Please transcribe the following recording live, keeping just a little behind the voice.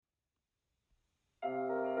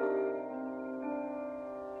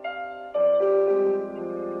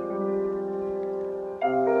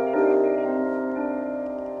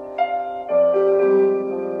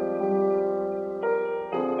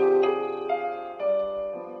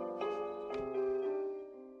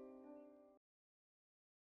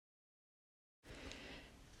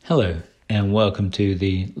Hello, and welcome to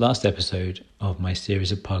the last episode of my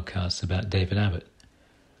series of podcasts about David Abbott.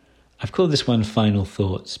 I've called this one Final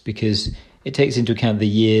Thoughts because it takes into account the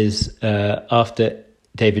years after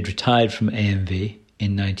David retired from AMV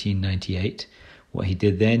in 1998. What he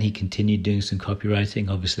did then, he continued doing some copywriting.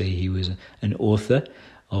 Obviously, he was an author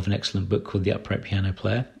of an excellent book called The Upright Piano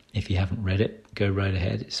Player. If you haven't read it, go right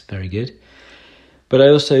ahead. It's very good. But I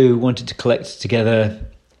also wanted to collect together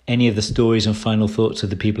any of the stories and final thoughts of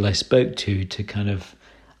the people I spoke to kind of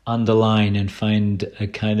underline and find a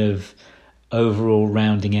kind of overall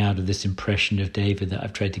rounding out of this impression of David that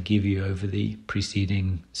I've tried to give you over the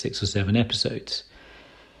preceding 6 or 7 episodes.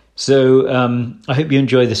 So I hope you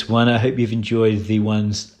enjoy this one. I hope you've enjoyed the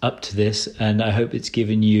ones up to this, and I hope it's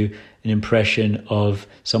given you an impression of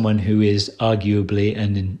someone who is arguably,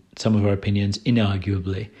 and in some of our opinions,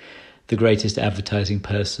 inarguably, the greatest advertising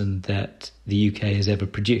person that the UK has ever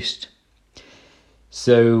produced.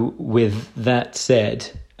 So with that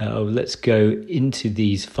said, let's go into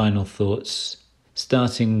these final thoughts,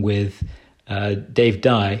 starting with Dave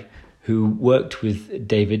Dye, who worked with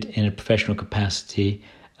David in a professional capacity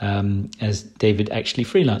as David actually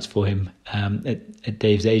freelanced for him at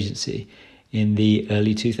Dave's agency in the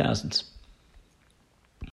early 2000s.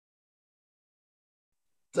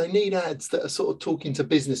 They need ads that are sort of talking to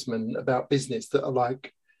businessmen about business, that are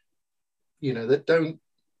like, that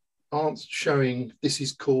aren't showing this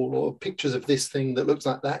is cool or pictures of this thing that looks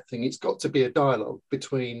like that thing. It's got to be a dialogue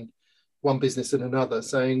between one business and another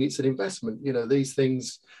saying it's an investment. These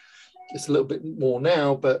things, it's a little bit more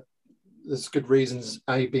now, but there's good reasons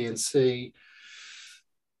A, B, and C.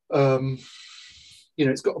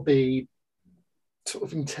 It's got to be sort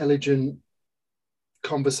of intelligent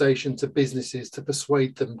conversation to businesses to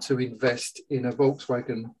persuade them to invest in a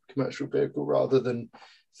Volkswagen commercial vehicle rather than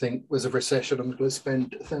think there's a recession, I'm going to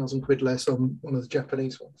spend £1,000 less on one of the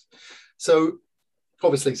Japanese ones. So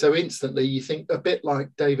obviously, so instantly you think a bit like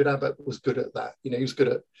David Abbott was good at that. He was good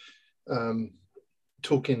at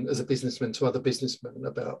talking as a businessman to other businessmen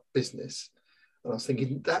about business. And I was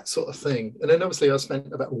thinking that sort of thing. And then obviously I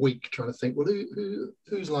spent about a week trying to think, well,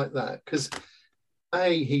 who's like that? Because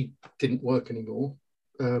A, he didn't work anymore.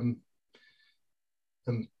 And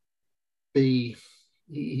B,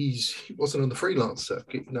 he wasn't on the freelance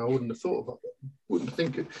circuit. I wouldn't have thought of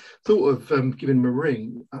it. Thought of giving him a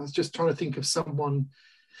ring. I was just trying to think of someone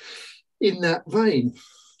in that vein.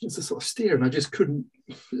 It's a sort of steer, and I just couldn't.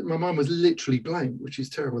 My mind was literally blank, which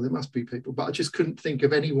is terrible. There must be people, but I just couldn't think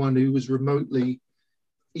of anyone who was remotely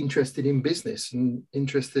interested in business and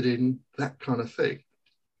interested in that kind of thing.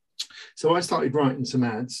 So I started writing some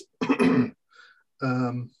ads.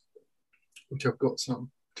 Which I've got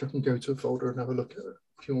some, which I can go to a folder and have a look at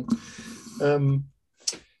if you want.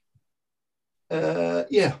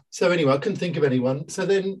 So anyway, I couldn't think of anyone. So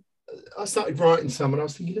then I started writing some, and I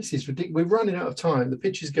was thinking, this is ridiculous. We're running out of time. The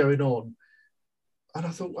pitch is going on. And I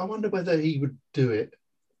thought, I wonder whether he would do it.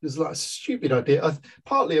 It was like a stupid idea.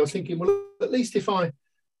 Partly I was thinking, well, at least if I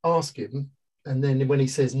ask him, and then when he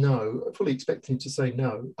says no, I fully expect him to say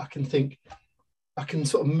no, I can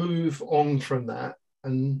sort of move on from that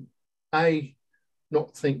and A,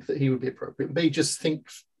 not think that he would be appropriate, B, just think,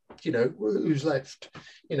 who's left,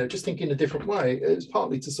 just think in a different way. It was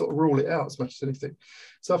partly to sort of rule it out as much as anything.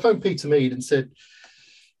 So I phoned Peter Mead and said,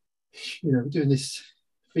 we're doing this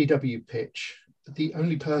VW pitch. The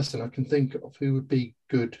only person I can think of who would be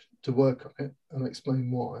good to work on it, and I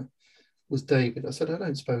explained why, was David. I said, I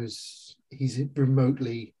don't suppose he's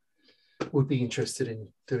remotely would be interested in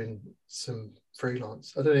doing some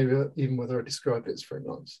freelance. I don't know even whether I described it as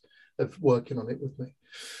freelance, of working on it with me.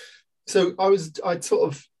 So I'd sort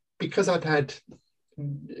of, because I'd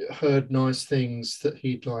heard nice things that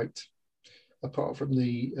he'd liked, apart from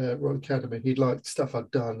the Royal Academy, he'd liked stuff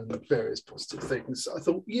I'd done and various positive things. I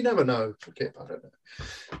thought, you never know, forget about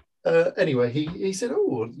it. Anyway, he said,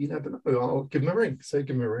 oh, you never know, I'll give him a ring. So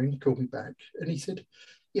give him a ring, called me back. And he said,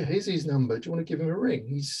 yeah, here's his number. Do you want to give him a ring?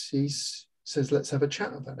 He says, let's have a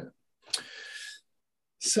chat about it.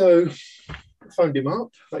 So I phoned him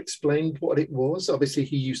up. I explained what it was. Obviously,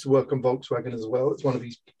 he used to work on Volkswagen as well. It's one of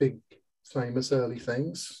his big, famous early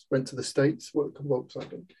things. Went to the States, worked on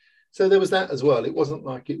Volkswagen. So there was that as well. It wasn't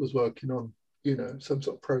like it was working on, some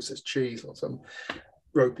sort of processed cheese or some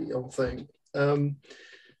ropey old thing.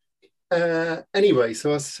 Anyway,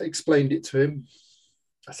 so I explained it to him.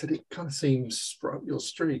 I said, it kind of seems right up your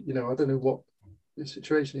street. I don't know what the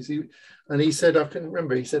situation is. And he said, I can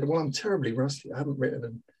remember, he said, well, I'm terribly rusty. I haven't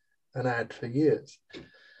written an ad for years.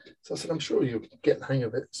 So I said, I'm sure you'll get the hang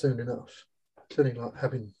of it soon enough. It's only like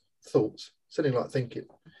having thoughts. It's only like thinking.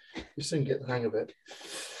 You soon get the hang of it.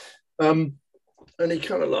 And he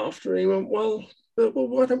kind of laughed and he went, well,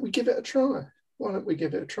 why don't we give it a try? Why don't we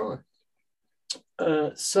give it a try?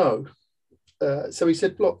 So he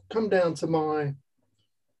said, look, come down to my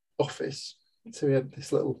office. So we had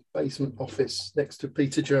this little basement office next to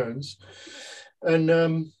Peter Jones, and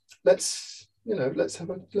let's have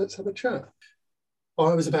a chat.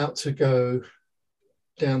 I was about to go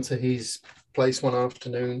down to his place one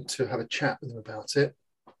afternoon to have a chat with him about it.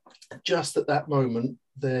 Just at that moment,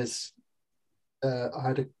 I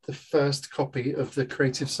had the first copy of the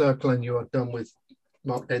Creative Circle Annual I'd done with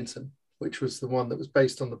Mark Denton, which was the one that was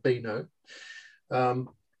based on the Beano.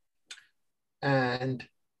 And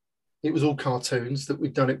it was all cartoons that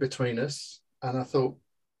we'd done it between us. And I thought,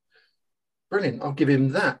 brilliant, I'll give him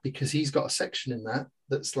that, because he's got a section in that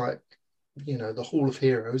that's like, the Hall of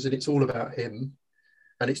Heroes, and it's all about him.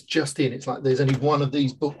 And it's like there's only one of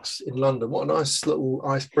these books in London. What a nice little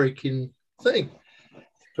ice-breaking thing.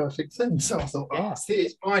 Perfect thing. So I thought,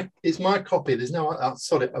 it's my copy. There's no, I'll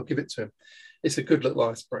sod it, I'll give it to him. It's a good little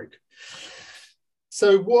icebreaker.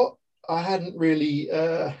 So what I hadn't really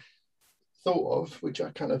thought of, which I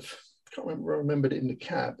kind of can't remember, I remembered it in the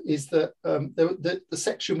cab, is that the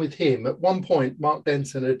section with him, at one point, Mark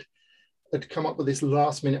Denton had come up with this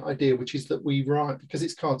last minute idea, which is that we write, because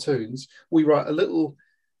it's cartoons, we write a little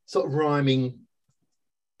sort of rhyming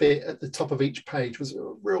bit at the top of each page. Was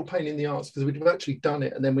a real pain in the arse, because we'd have actually done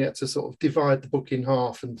it and then we had to sort of divide the book in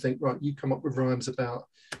half and think, right, you come up with rhymes about,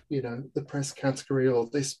 the press category or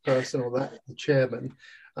this person or that, the chairman,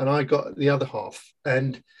 and I got the other half.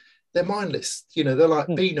 And they're mindless, they're like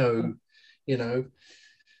Beano,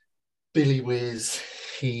 Billy Whiz,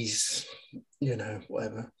 he's,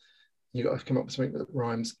 whatever. You got to come up with something that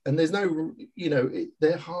rhymes, and there's no,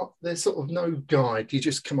 there's sort of no guide. You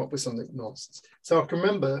just come up with something nonsense. So I can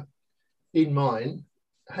remember in mine,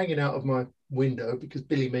 hanging out of my window, because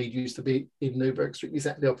Billy Mead used to be in Newburgh Street,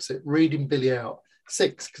 exactly opposite, reading Billy out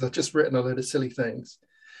 6, because I'd just written a load of silly things,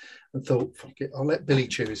 and thought, fuck it, I'll let Billy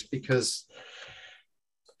choose, because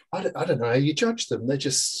I don't know how you judge them. They're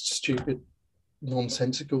just stupid,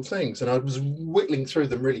 nonsensical things. And I was whittling through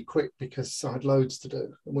them really quick because I had loads to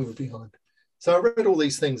do and we were behind. So I read all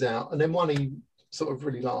these things out, and then one he sort of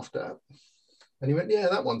really laughed at. And he went, yeah,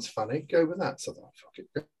 that one's funny. Go with that. So I thought, fuck it,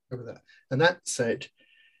 go with that. And that said,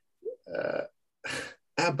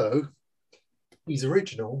 Abbo, he's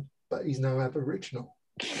original, but he's no Aboriginal.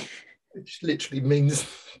 It just literally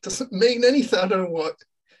doesn't mean anything. I don't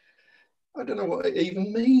know what it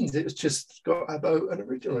even means. It was just got Abbo and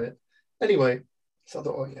original in it. Anyway, so I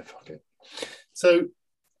thought, oh yeah, fuck it. So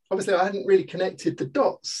obviously I hadn't really connected the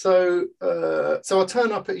dots. So I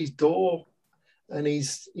turn up at his door, and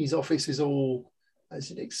his office is all, as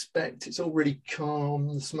you'd expect, it's all really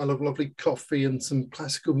calm, the smell of lovely coffee and some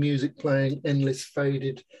classical music playing, endless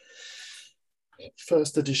faded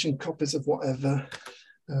first edition copies of whatever.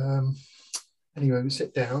 Anyway, we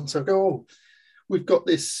sit down. So I go, oh, we've got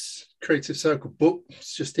this Creative Circle book.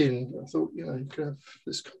 It's just in. I thought, you could have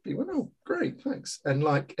this copy. Well, oh, great, thanks. And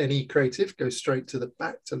like any creative, goes straight to the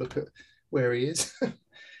back to look at where he is.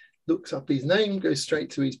 Looks up his name, goes straight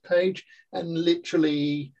to his page, and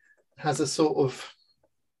literally has a sort of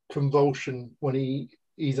convulsion when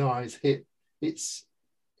his eyes hit. He's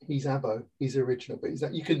Abbo, he's original, but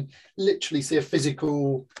you can literally see a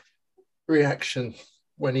physical reaction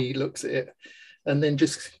when he looks at it, and then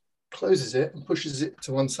just closes it and pushes it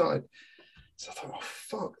to one side. So I thought, oh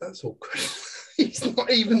fuck, that's awkward. He's not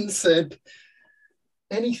even said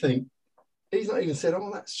anything. He's not even said,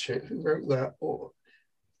 oh, that's shit, who wrote that, or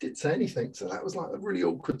didn't say anything. So that was like a really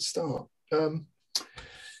awkward start.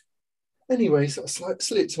 Anyway, so I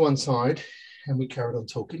slid it to one side and we carried on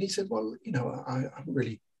talking. He said, well, I haven't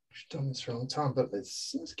really done this for a long time, but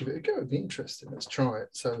let's give it a go. It'd be interesting. Let's try it.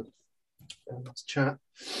 So let's chat.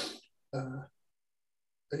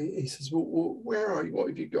 He says, well, where are you? What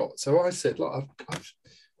have you got? So I said, like, I've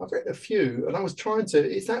read a few, and I was trying to.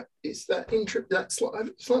 It's that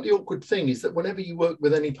slightly awkward thing is that whenever you work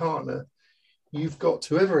with any partner, you've got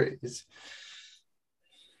whoever it is.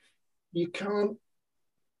 You've got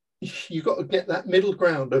to get that middle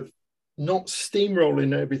ground of not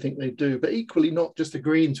steamrolling everything they do, but equally not just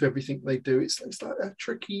agreeing to everything they do. It's like a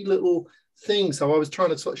tricky little thing. So I was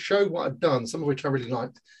trying to sort of show what I'd done, some of which I really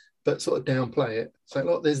liked, but sort of downplay it. So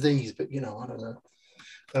look, there's these, but I don't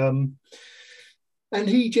know. And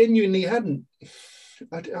he genuinely hadn't.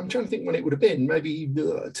 I'm trying to think when it would have been, maybe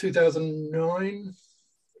 2009,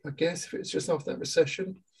 I guess, if it's just after that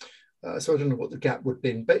recession. So I don't know what the gap would have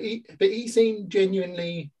been, but he seemed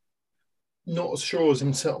genuinely not as sure as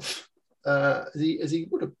himself as he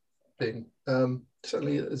would have been.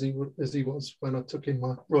 certainly as he was when I took in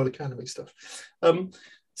my Royal Academy stuff.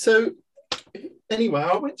 So anyway,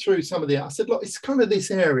 I went through some of the. I said, look, it's kind of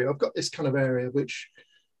this area. I've got this kind of area which,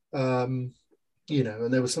 and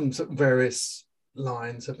there were some sort of various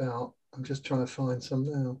lines about. I'm just trying to find some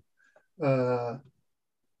now.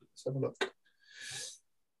 Let's have a look.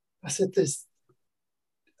 I said there's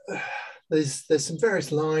some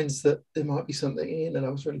various lines that there might be something in, and I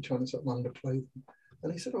was really trying to sort of underplay them.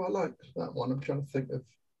 And he said, "Oh, I like that one." I'm trying to think of.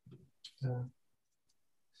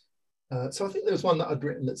 So I think there was one that I'd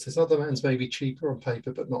written that says, "Other man's may be cheaper on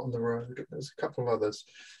paper, but not on the road." There's a couple of others,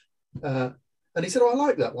 and he said, "Oh, I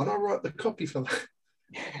like that one. I'll write the copy for that."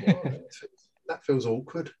 Oh, that feels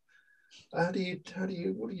awkward. How do you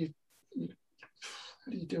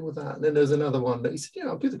deal with that? And then there's another one that he said, "Yeah,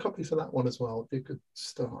 I'll do the copy for that one as well. It'd be a good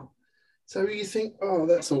start." So you think, "Oh,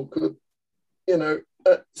 that's awkward,"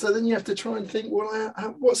 so then you have to try and think, well,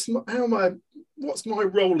 what's my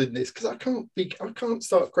role in this? Because I can't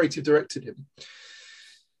start creative directing him,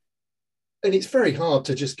 and it's very hard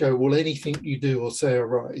to just go, well, anything you do or say or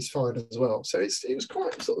write is fine as well. So it was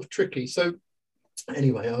quite sort of tricky. So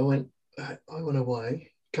anyway, I went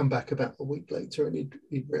away, come back about a week later, and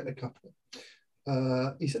he'd written a couple.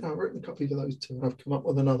 He said, "I've written a copy for those two, and I've come up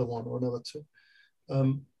with another one or another two."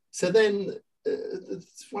 So then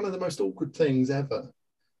it's one of the most awkward things ever.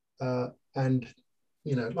 And,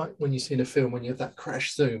 like when you see in a film, when you have that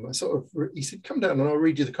crash zoom, he said, "Come down and I'll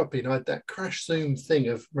read you the copy." And I had that crash zoom thing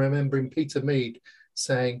of remembering Peter Mead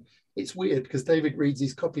saying, it's weird because David reads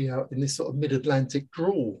his copy out in this sort of mid-Atlantic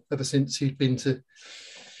drawl ever since he'd been to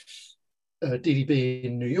DDB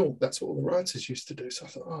in New York. That's what all the writers used to do. So I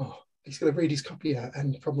thought, oh, he's going to read his copy out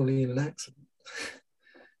and probably in an accent.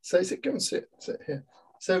 So he said, "Go and sit here."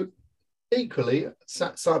 So equally,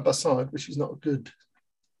 sat side by side, which is not a good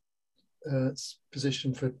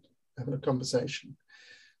position for having a conversation,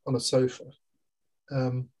 on a sofa.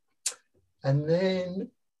 And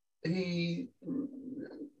then he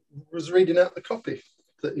was reading out the copy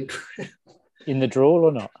that he'd in the drawer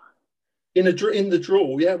or not? In the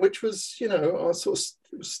drawer, yeah, which was, I sort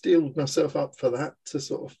of steeled myself up for that to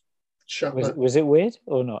sort of shut that. Was it weird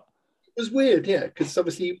or not? It was weird, yeah, because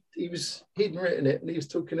obviously he'd written it and he was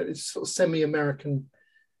talking at this sort of semi-American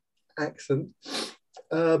accent.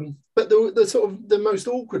 But the sort of the most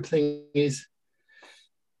awkward thing is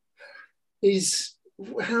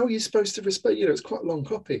how you're supposed to respect. It's quite a long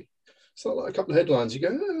copy. It's not like a couple of headlines. You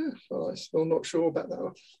go, well, I'm still not sure about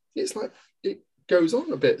that. It's like it goes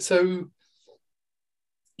on a bit. So,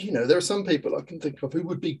 there are some people I can think of who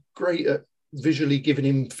would be great at visually giving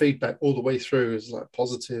him feedback all the way through as like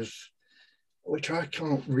positive, which I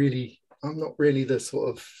can't really. I'm not really the sort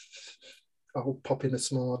of I'll pop in a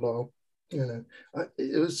smile or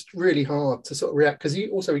it was really hard to sort of react because he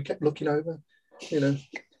kept looking over, to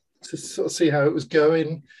sort of see how it was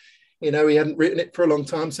going. He hadn't written it for a long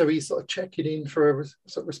time, so he's sort of checking in for a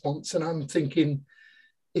sort of response. And I'm thinking,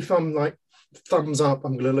 if I'm like thumbs up,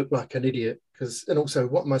 I'm going to look like an idiot. And also,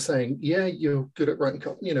 what am I saying? Yeah, you're good at writing.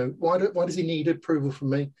 Why does he need approval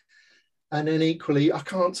from me? And then equally, I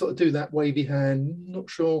can't sort of do that wavy hand. Not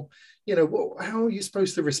sure, how are you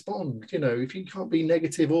supposed to respond? If you can't be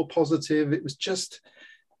negative or positive, it was just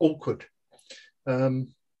awkward.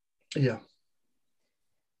 Yeah.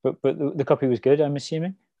 But the copy was good, I'm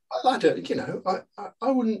assuming? I don't,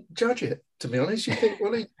 I wouldn't judge it, to be honest. You think,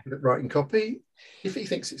 well, he's good at writing copy. If he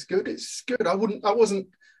thinks it's good, it's good. I wasn't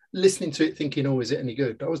listening to it thinking, oh, is it any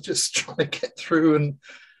good? I was just trying to get through and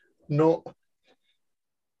not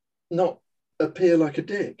appear like a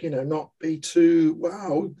dick, not be too,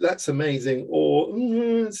 wow, that's amazing,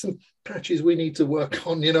 or some patches we need to work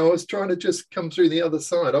on. I was trying to just come through the other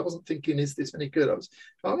side. I wasn't thinking, is this any good?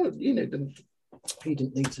 He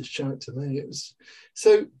didn't need to show it to me. It was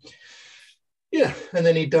so, yeah. And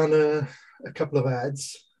then he'd done a couple of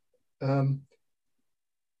ads,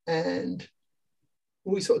 and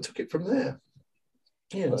we sort of took it from there.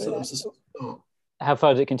 Yeah, so that was the sort of start. How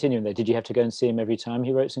far did it continue in there? Did you have to go and see him every time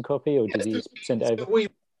he wrote some copy, or did he send it over?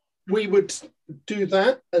 We would do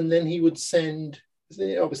that, and then he would send.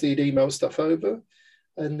 Obviously, he'd email stuff over,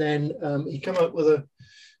 and then he'd come up with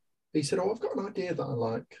he said, "Oh, I've got an idea that I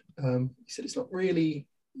like." He said, "It's not really.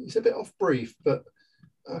 It's a bit off brief, but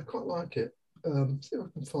I quite like it. See if I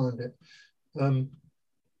can find it."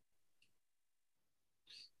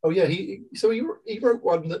 Oh yeah, he wrote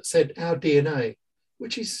one that said "Our DNA,"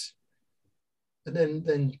 which is, and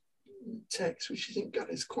then text, which you think, God,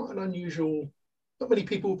 it's quite an unusual. Not many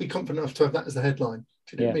people would be confident enough to have that as the headline.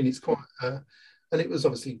 Do you know what I mean? It's quite, and it was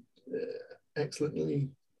obviously excellently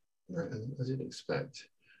written, as you'd expect.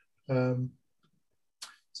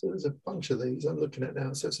 So So there's a bunch of these I'm looking at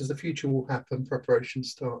now. So it says the future will happen. Preparation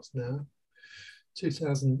starts now.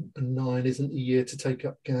 2009 isn't the year to take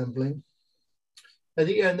up gambling. And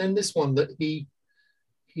then this one that he'd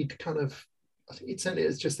kind of, I think he'd sent it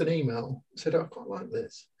as just an email. Said, oh, I quite like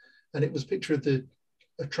this. And it was a picture of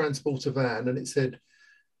a transporter van, and it said,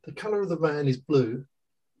 the colour of the van is blue.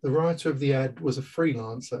 The writer of the ad was a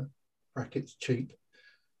freelancer, brackets cheap.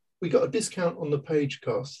 We got a discount on the page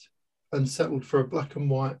cost and settled for a black and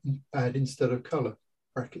white ad instead of colour,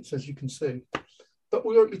 brackets, as you can see. But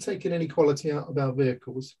we won't be taking any quality out of our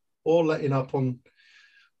vehicles or letting up on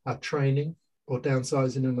our training or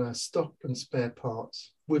downsizing on our stock and spare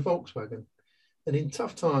parts. We're Volkswagen. And in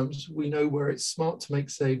tough times, we know where it's smart to make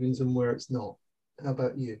savings and where it's not. How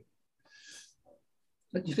about you?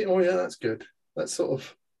 And you think, oh yeah, that's good. That's sort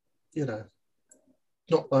of, you know,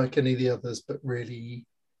 not like any of the others, but really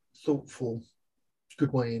thoughtful,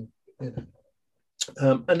 good way in, you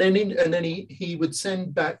know. And then he would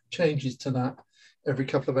send back changes to that every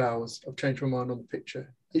couple of hours. I've changed my mind on the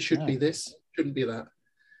picture. It should be this, shouldn't be that.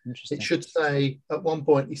 It should say, at one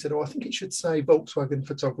point, he said, oh, I think it should say Volkswagen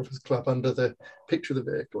Photographers Club under the picture of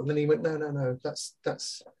the vehicle. And then he went, no,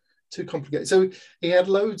 that's too complicated. So he had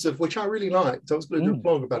loads of, which I really liked. I was going to do a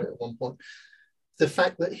blog about it at one point. The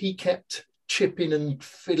fact that he kept chipping and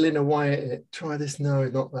fiddling away at it. Try this, no,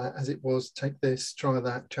 not that, as it was. Take this, try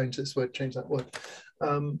that, change this word, change that word.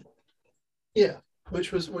 Yeah,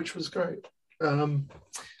 which was great.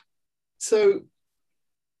 So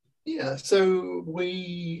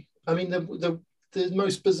I mean, the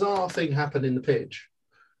most bizarre thing happened in the pitch.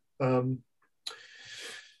 I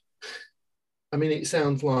mean, it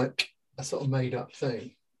sounds like a sort of made up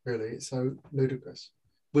thing, really. It's so ludicrous,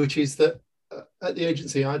 which is that at the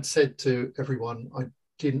agency, I'd said to everyone, I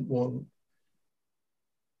didn't want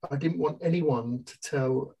anyone to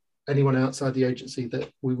tell anyone outside the agency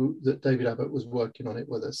that David Abbott was working on it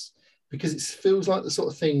with us, because it feels like the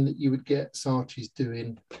sort of thing that you would get Saatchi's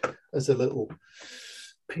doing as a little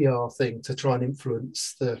PR thing to try and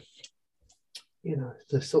influence the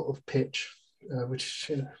sort of pitch, which,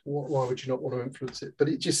 you know, why would you not want to influence it? But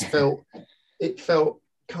it just felt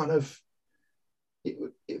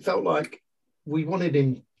like we wanted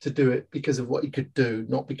him to do it because of what he could do,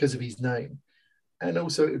 not because of his name. And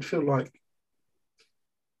also it would feel like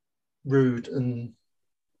rude and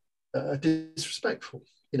disrespectful,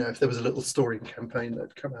 you know, if there was a little story campaign that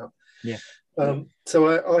had come out. Yeah.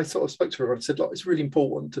 So I sort of spoke to her and said, look, it's really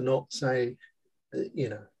important to not say, you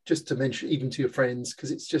know, just to mention even to your friends,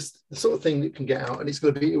 because it's just the sort of thing that can get out, and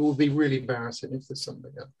it will be really embarrassing if there's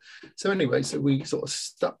something else. So anyway, so we sort of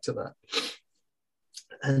stuck to that.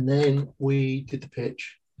 And then we did the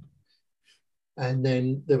pitch. And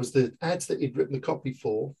then there was the ads that he'd written the copy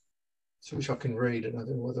for, so which I can read, and I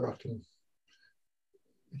don't know whether I can,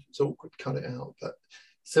 it's awkward, cut it out. But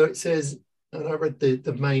so it says, and I read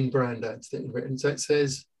the main brand ads that he'd written. So it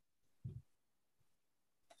says,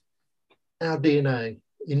 our DNA.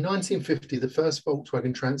 In 1950, the first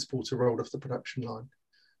Volkswagen Transporter rolled off the production line.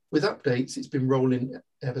 With updates, it's been rolling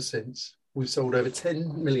ever since. We've sold over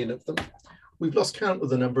 10 million of them. We've lost count of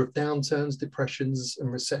the number of downturns, depressions,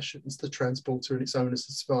 and recessions the Transporter and its owners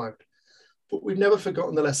have survived. But we've never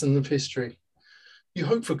forgotten the lesson of history. You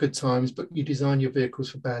hope for good times, but you design your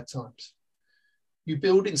vehicles for bad times. You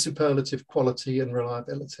build in superlative quality and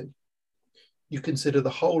reliability. You consider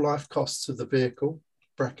the whole life costs of the vehicle,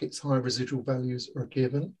 brackets, high residual values are a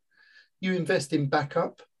given. You invest in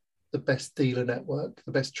backup, the best dealer network,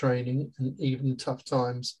 the best training, and even tough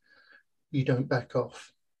times, you don't back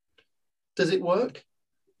off. Does it work?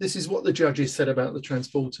 This is what the judges said about the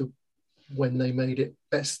Transporter when they made it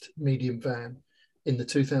Best Medium Van in the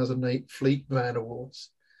 2008 Fleet Van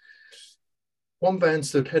Awards. One van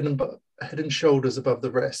stood head and shoulders above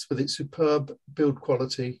the rest with its superb build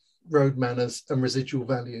quality, road manners, and residual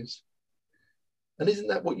values. And isn't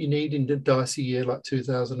that what you need in a dicey year like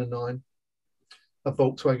 2009? A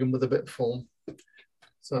Volkswagen with a bit of form.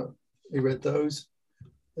 So we read those.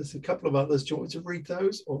 There's a couple of others. Do you want me to read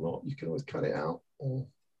those or not? You can always cut it out. Or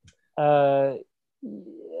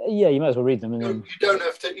yeah, you might as well read them. And then... You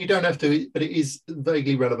don't have to, but it is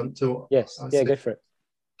vaguely relevant to what Yes, I yeah, said. go for it.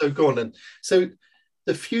 So go on then. So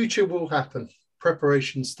the future will happen.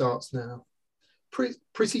 Preparation starts now.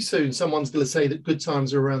 Pretty soon, someone's going to say that good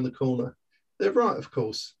times are around the corner. They're right, of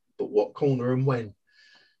course, but what corner and when?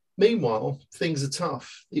 Meanwhile, things are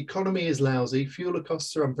tough. The economy is lousy, fuel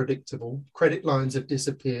costs are unpredictable, credit lines have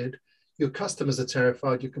disappeared, your customers are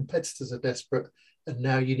terrified, your competitors are desperate, and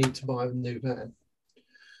now you need to buy a new van.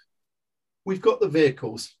 We've got the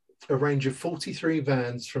vehicles, a range of 43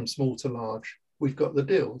 vans from small to large. We've got the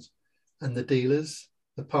deals and the dealers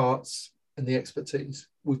the parts, and the expertise.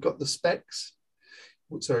 We've got the specs.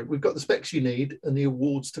 Sorry, we've got the specs you need and the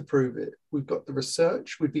awards to prove it. We've got the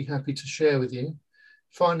research we'd be happy to share with you,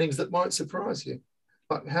 findings that might surprise you,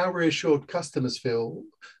 like how reassured customers feel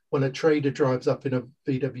when a trader drives up in a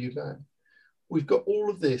VW van. We've got all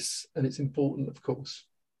of this, and it's important, of course.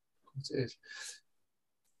 Of course it is.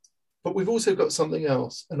 But we've also got something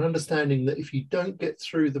else, an understanding that if you don't get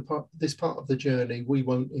through this part of the journey, we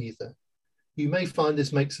won't either. You may find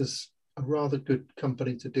this makes us a rather good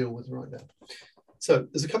company to deal with right now. So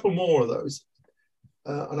there's a couple more of those.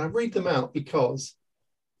 And I read them out because,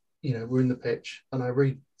 we're in the pitch, and I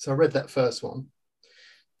read that first one.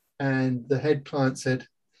 And the head client said,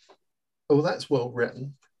 "Oh, that's well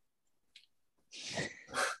written."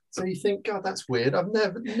 So you think, God, that's weird.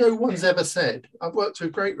 No one's ever said, I've worked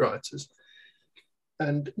with great writers,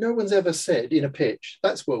 and no one's ever said in a pitch,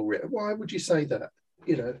 "That's well written." Why would you say that?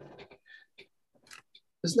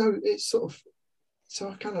 It's sort of, so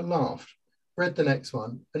I kind of laughed, read the next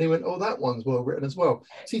one, and he went, "Oh, that one's well written as well."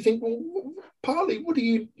 So you think, well, partly, what does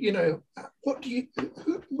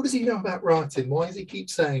he know about writing? Why does he keep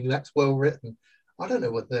saying that's well written? I don't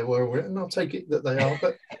know whether they're well written. I'll take it that they are,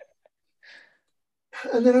 but.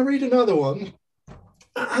 And then I read another one,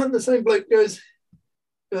 and the same bloke goes,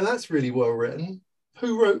 "Oh, that's really well written.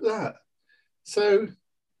 Who wrote that?" So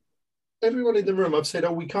everyone in the room, I've said,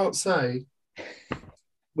 "Oh, we can't say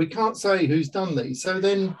who's done these." So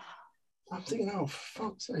then I'm thinking, "Oh, for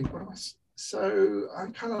fuck's sake, Bryce." So I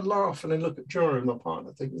kind of laugh and then look at Joran, my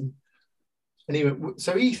partner, thinking, and he went,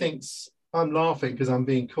 so he thinks I'm laughing because I'm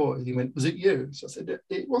being caught. He went, "Was it you?" So I said,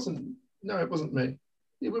 "It wasn't. No, it wasn't me."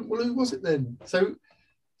 He went, "Well, who was it then?" So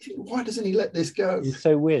why doesn't he let this go? It's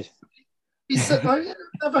so weird. I've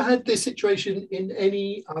never had this situation in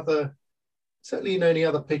any other, certainly in any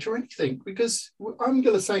other pitch or anything, because I'm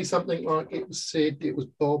going to say something like, "It was Sid, it was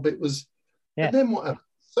Bob, it was," and then what?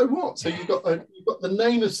 So what? So you've got the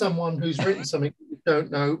name of someone who's written something that you don't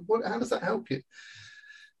know. How does that help you?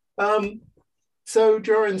 So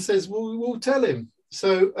Joran says, "Well, we'll tell him."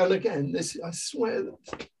 So, and again, I swear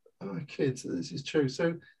that, kids, this is true.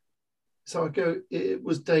 So I go, it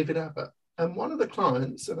was David Abbott. And one of the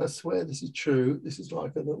clients, and I swear this is true, this is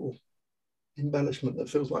like a little embellishment that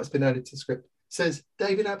feels like it's been added to the script, says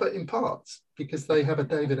David Abbott in parts, because they have a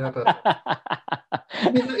David Abbott.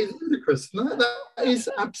 I mean, that is ludicrous. No, that is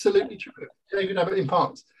absolutely true. David Abbott in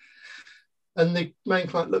parts. And the main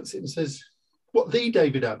client looks at him and says, "What, the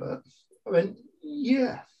David Abbott?" I went,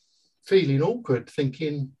 "Yeah." Feeling awkward,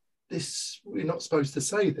 thinking, we're not supposed to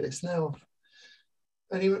say this now.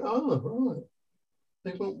 And he went, "Oh, right."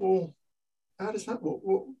 They went, "Well, how does that,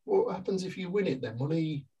 what happens if you win it then? Will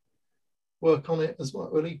he work on it as well?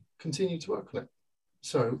 Will he continue to work on it?"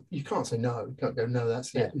 So you can't say no. You can't go, "No,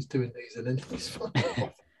 that's it. He's doing these," and then he's fucking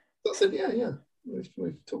off. So I said, yeah.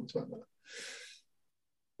 We've talked about that.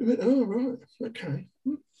 He went, "Oh, right. Okay."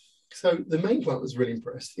 So the main client was really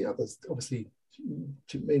impressed. The others obviously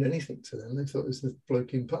didn't mean anything to them. They thought it was the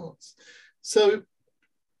bloke in parts. So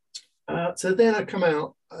then I come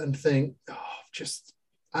out and think,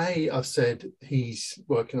 I've said he's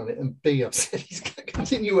working on it, and B, I've said he's going to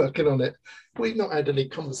continue working on it. We've not had any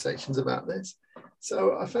conversations about this.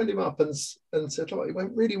 So I phoned him up and said, "Oh, it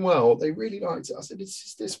went really well. They really liked it." I said, "It's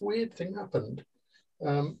just this weird thing happened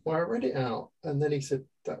where I read it out." And then he said,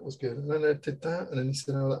 "That was good." And then I did that. And then he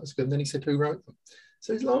said, "Oh, that was good." And then he said, "Who wrote them?"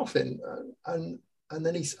 So he's laughing. And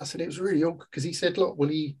then I said, it was really awkward because he said, "Look, will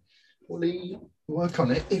he work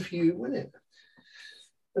on it if you win it?"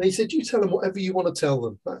 And he said, "You tell them whatever you want to tell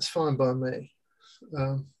them. That's fine by me,"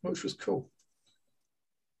 which was cool.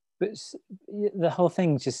 But the whole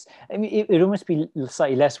thing just, I mean, it would almost be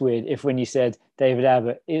slightly less weird if when you said David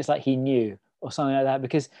Abbott, it's like he knew or something like that.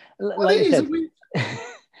 Because, like you said,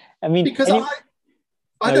 I mean, because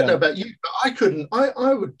I don't know about you, but I couldn't.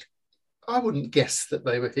 I wouldn't guess that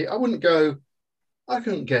they were here. I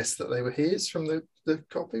couldn't guess that they were his from the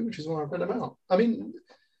copy, which is why I read them out. I mean,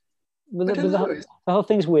 the whole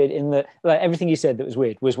thing's weird in that, like, everything you said that was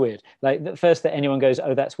weird. Like, the first that anyone goes,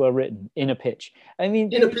 "Oh, that's well written," in a pitch. I mean,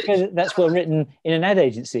 that's well written in an ad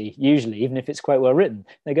agency, usually, even if it's quite well written.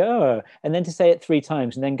 They go, "Oh," and then to say it 3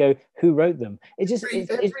 times and then go, "Who wrote them?" It's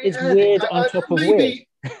weird on top of weird.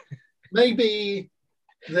 Maybe,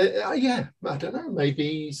 I don't know.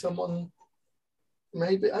 Maybe someone,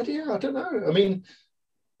 I don't know. I mean,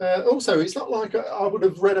 also, it's not like I would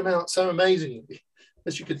have read them out so amazingly.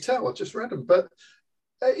 As you could tell, I just read them. But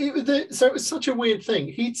it was such a weird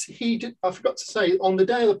thing. I forgot to say, on the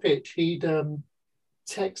day of the pitch, he'd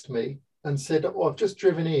text me and said, "Oh, I've just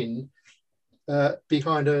driven in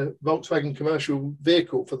behind a Volkswagen commercial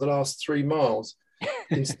vehicle for the last 3 miles.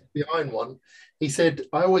 behind one. He said,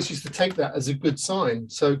 I always used to take that as a good sign.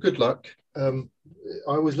 So good luck. I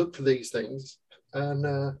always look for these things. And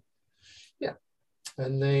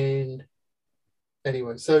and then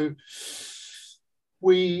anyway, so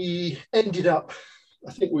we ended up,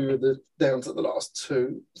 I think we were down to the last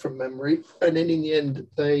two from memory. And then in the end,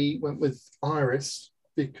 they went with Iris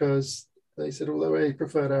because they said, although they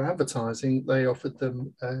preferred our advertising, they offered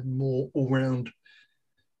them a more all-round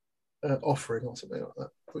offering or something like that,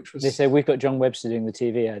 which was... They said, we've got John Webster doing the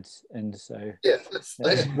TV ads, and so... Yeah,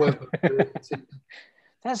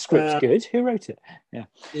 that script's good. Who wrote it?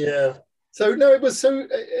 Yeah. So, no, it was so...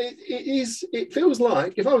 It feels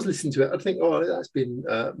like, if I was listening to it, I'd think, oh, that's been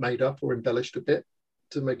made up or embellished a bit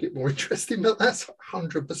to make it more interesting, but that's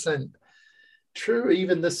 100% true.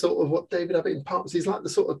 Even the sort of what David Abbott in parts is like the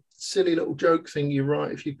sort of silly little joke thing you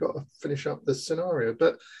write if you've got to finish up the scenario,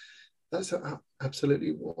 but that's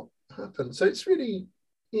absolutely what happened. So it's really,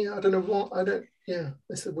 I don't know what,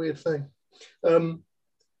 it's a weird thing.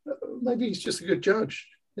 Maybe he's just a good judge,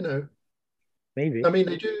 Maybe. I mean,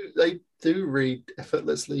 they do read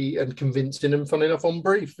effortlessly and convincing, and funny enough, on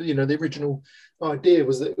brief, the original idea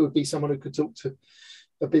was that it would be someone who could talk to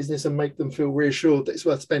a business and make them feel reassured that it's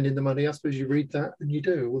worth spending the money. I suppose you read that and you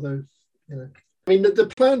do, although, I mean,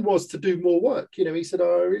 the plan was to do more work. He said,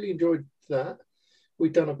 oh, I really enjoyed that.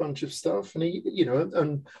 We'd done a bunch of stuff, and he,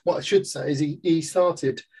 and what I should say is he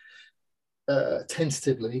started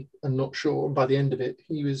tentatively and not sure, and by the end of it,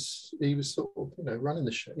 he was sort of, running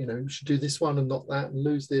the show. We should do this one and not that, and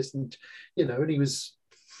lose this, and and he was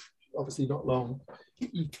obviously not long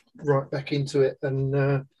right back into it,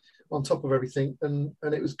 and on top of everything, and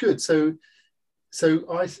it was good. So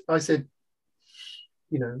I said,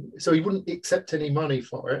 so he wouldn't accept any money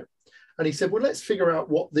for it, and he said, well, let's figure out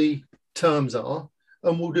what the terms are,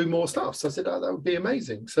 and we'll do more stuff. So I said, oh, that would be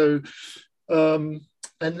amazing. So, and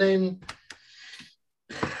then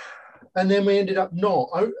we ended up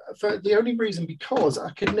for the only reason, because I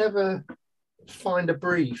could never find a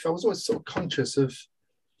brief. I was always sort of conscious of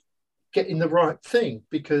getting the right thing,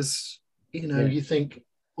 because, you think,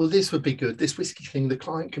 well, this would be good. This whiskey thing, the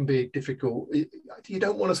client can be difficult. You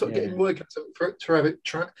don't want to sort of get in work to have it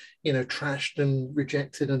trashed and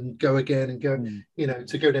rejected and go again and go,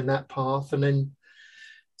 to go down that path. And then,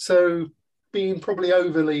 so being probably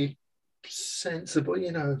overly sensible,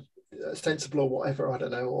 sensible or whatever, I don't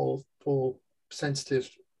know, or sensitive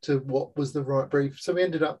to what was the right brief. So we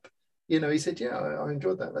ended up, he said, yeah, I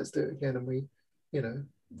enjoyed that. Let's do it again. And we,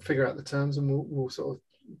 figure out the terms, and we'll sort of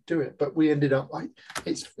do it. But we ended up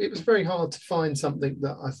it was very hard to find something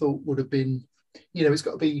that I thought would have been, it's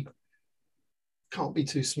got to be, can't be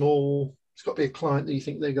too small. It's got to be a client that you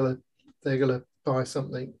think they're gonna buy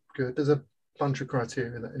something good. There's a bunch of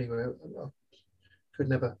criteria that anyway I could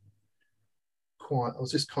never quite. I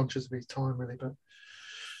was just conscious of his time really, but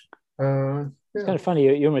it's kind of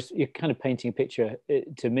funny. You're kind of painting a picture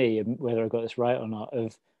to me, whether I got this right or not,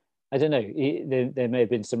 of, I don't know, there may have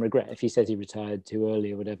been some regret if he said he retired too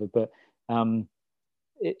early or whatever, but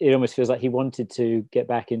it almost feels like he wanted to get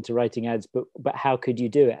back into writing ads, but how could you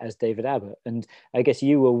do it as David Abbott? And I guess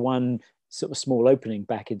you were one sort of small opening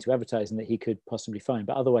back into advertising that he could possibly find,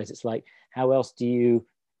 but otherwise it's like, how else do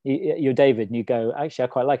you're David and you go, actually, I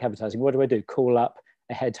quite like advertising. What do I do? Call up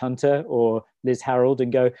a headhunter or Liz Harold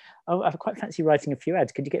and go, oh, I quite fancy writing a few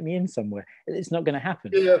ads. Could you get me in somewhere? It's not going to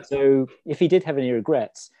happen. Yeah. So if he did have any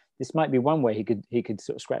regrets, this might be one way he could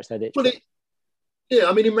sort of scratch that itch. Well,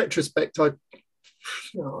 I mean, in retrospect, I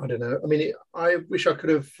don't know. I mean, I wish I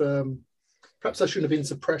could have. Perhaps I shouldn't have been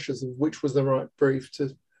so precious of which was the right brief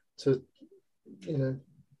to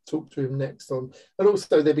talk to him next on. And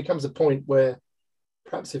also, there becomes a point where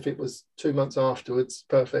perhaps if it was 2 months afterwards,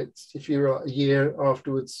 perfect. If you're like a year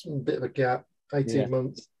afterwards, a bit of a gap, 18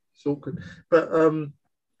 months, it's awkward. But I mean,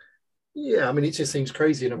 it just seems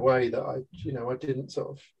crazy in a way that I didn't sort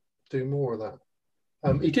of do more of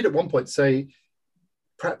that. He did at one point say,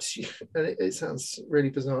 perhaps and it sounds really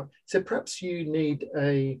bizarre, he said, perhaps you need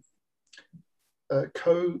a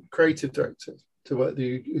co-creative director to work with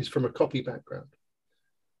you who's from a copy background.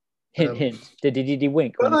 Hint. Did he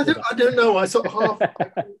wink? Well, I don't know. I sort of half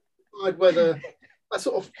decide whether I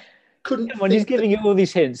sort of couldn't. When he's giving you all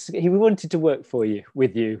these hints, he wanted to work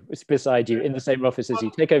with you, beside you, in the same office as you.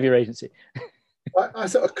 Take over your agency. I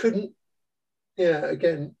sort of couldn't. Yeah,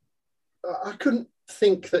 again, I couldn't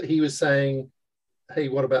think that he was saying, "Hey,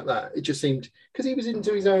 what about that?" It just seemed, because he was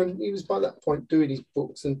into his own. He was by that point doing his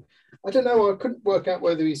books, and I don't know. I couldn't work out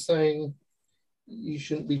whether he's saying you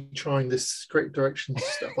shouldn't be trying this creative direction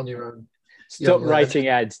stuff on your own. Stop writing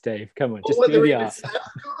ads, Dave. Come on, just do the art.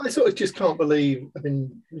 I sort of just can't believe,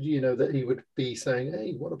 that he would be saying,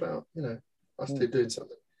 hey, what about, us two doing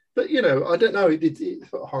something? But, I don't know. It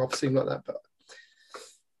sort of half seemed like that, but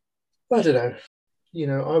I don't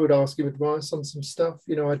know. I would ask him advice on some stuff.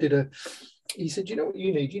 He said, you know what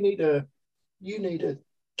you need? You need a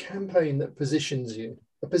campaign that positions you,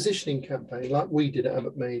 a positioning campaign like we did at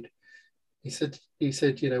Abbott Mead. He said,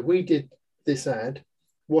 we did this ad,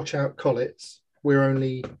 watch out Collets, we're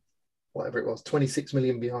only, whatever it was, 26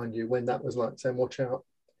 million behind you, when that was like saying, watch out,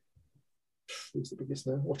 who's the biggest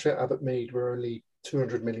now? Watch out Abbott Mead, we're only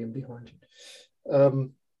 200 million behind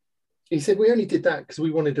you. He said, we only did that because we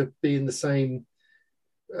wanted to be in the same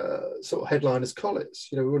sort of headline as Collets.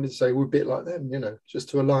 We wanted to say we're a bit like them, just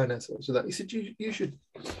to align ourselves with that. He said, you should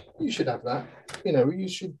have that. You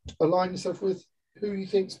should align yourself with who you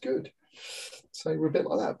think's good. So we're a bit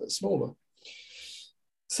like that, but smaller.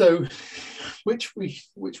 So, which we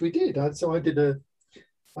did. I did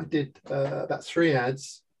about 3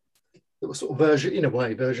 ads that were sort of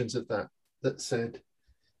versions of that said,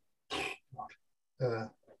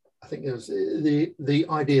 I think it was the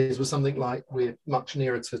ideas were something like, we're much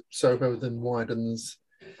nearer to Soho than Wydens.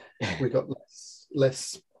 We got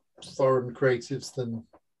less foreign creatives than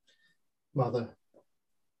Mother.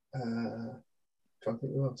 I think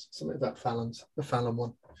it was something about the Fallon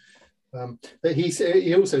one. But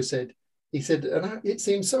he also said, and it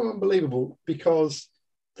seems so unbelievable because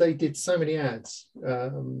they did so many ads.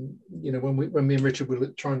 When me and Richard were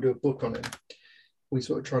trying to do a book on it, we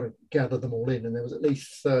sort of tried to gather them all in, and there was at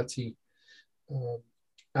least 30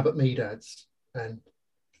 Abbott Mead ads, and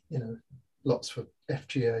lots for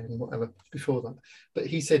FGA and whatever before that. But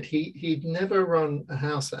he said he'd never run a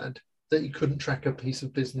house ad that he couldn't track a piece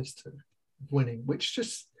of business to winning, which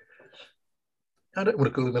just, I don't want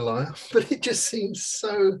to call him a liar, but it just seems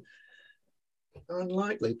so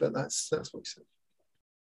unlikely. But that's what he said.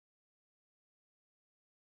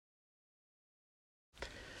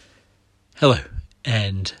 Hello,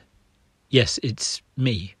 and yes, it's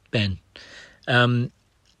me, Ben.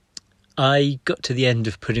 I got to the end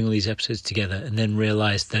of putting all these episodes together and then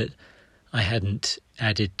realised that I hadn't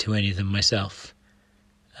added to any of them myself.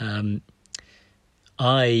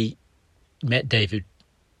 I met David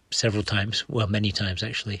several times, well, many times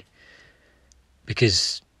actually,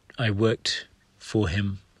 because I worked for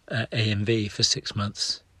him at AMV for 6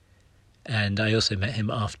 months, and I also met him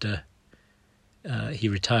after he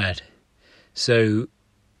retired. So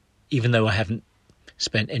even though I haven't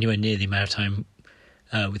spent anywhere near the amount of time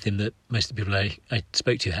with him that most of the people I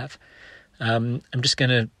spoke to have, I'm just going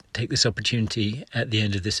to take this opportunity at the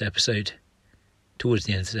end of this episode, towards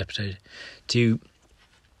the end of this episode, to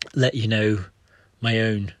let you know my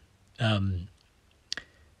own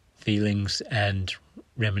feelings and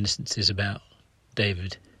reminiscences about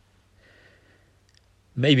David.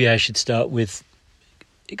 Maybe I should start with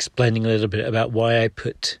explaining a little bit about why I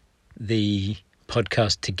put the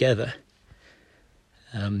podcast together.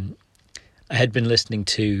 I had been listening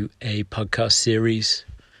to a podcast series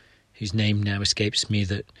whose name now escapes me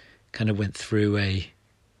that kind of went through a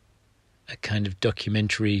kind of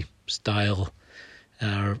documentary style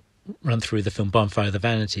run through the film Bonfire of the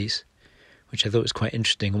Vanities, which I thought was quite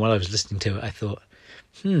interesting. And while I was listening to it, I thought,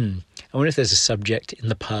 I wonder if there's a subject in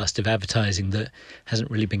the past of advertising that hasn't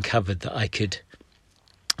really been covered that I could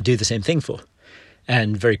do the same thing for.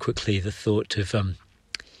 And very quickly the thought of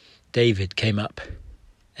David came up,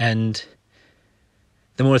 and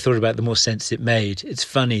the more I thought about it, the more sense it made. It's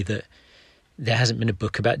funny that there hasn't been a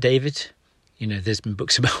book about David. There's been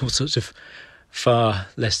books about all sorts of far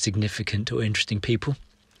less significant or interesting people,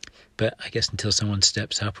 but I guess until someone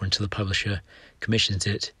steps up or until the publisher commissions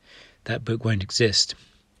it, that book won't exist.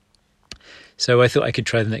 So I thought I could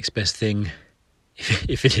try the next best thing,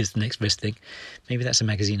 if it is the next best thing. Maybe that's a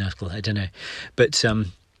magazine article, I don't know. But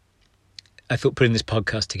I thought putting this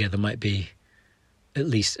podcast together might be at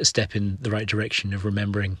least a step in the right direction of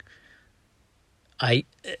remembering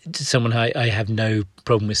someone I have no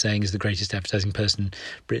problem with saying is the greatest advertising person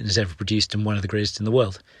Britain has ever produced and one of the greatest in the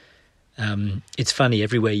world. It's funny,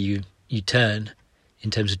 everywhere you turn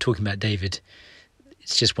in terms of talking about David,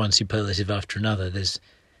 it's just one superlative after another. There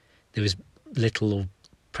was little or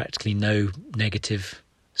practically no negative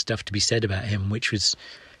stuff to be said about him, which was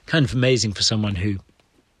kind of amazing for someone who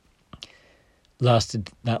lasted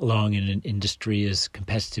that long in an industry as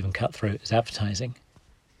competitive and cutthroat as advertising.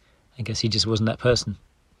 I guess he just wasn't that person.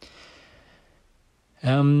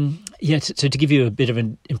 So to give you a bit of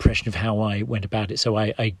an impression of how I went about it, so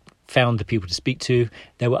I found the people to speak to.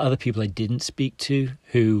 There were other people I didn't speak to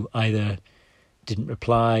who either didn't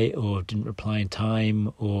reply or didn't reply in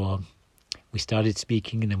time or we started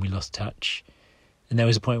speaking and then we lost touch. And there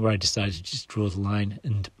was a point where I decided to just draw the line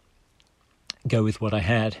and go with what I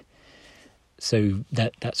had. So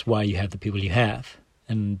that's why you have the people you have.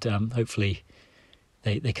 And hopefully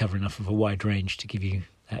they cover enough of a wide range to give you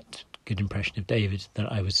that good impression of David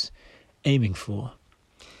that I was aiming for.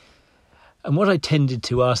 And what I tended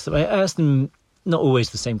to ask them, I asked them not always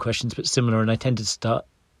the same questions, but similar, and I tended to start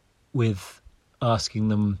with asking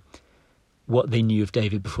them what they knew of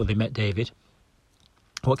David before they met David,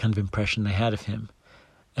 what kind of impression they had of him.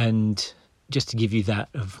 And just to give you that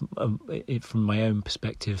from my own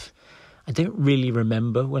perspective, I don't really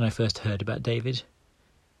remember when I first heard about David,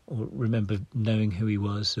 or remember knowing who he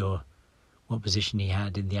was or what position he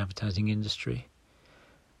had in the advertising industry.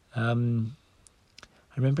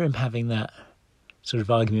 I remember him having that sort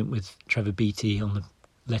of argument with Trevor Beatty on the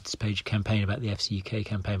Letters Page campaign about the FC UK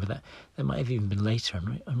campaign, but that might have even been later.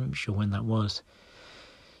 I'm not sure when that was.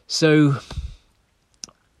 So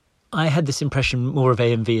I had this impression more of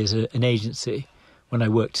AMV as an agency when I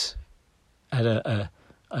worked at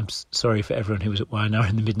I'm sorry for everyone who was at Y&R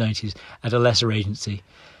in the mid-90s, at a lesser agency.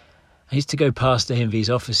 I used to go past AMV's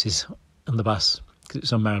offices on the bus because it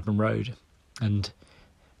was on Marylebone Road, and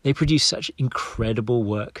they produced such incredible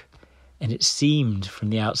work, and it seemed from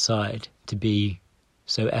the outside to be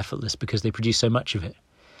so effortless because they produced so much of it.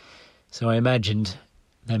 So I imagined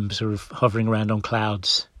them sort of hovering around on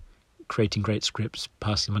clouds, creating great scripts,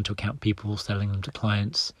 passing them on to account people, selling them to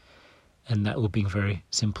clients, and that all being very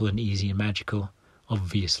simple and easy and magical.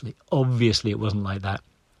 Obviously it wasn't like that,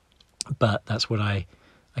 but that's what I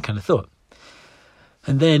kind of thought.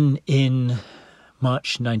 And then in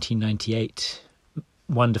March 1998,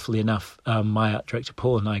 wonderfully enough, my art director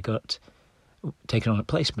Paul and I got taken on a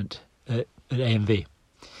placement at AMV.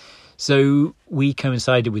 So we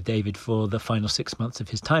coincided with David for the final 6 months of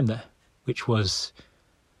his time there, which was,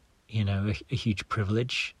 a huge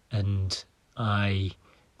privilege, and I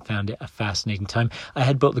found it a fascinating time. I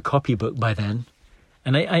had bought the copybook by then,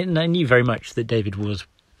 and I knew very much that David was,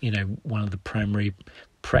 one of the primary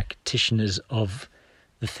practitioners of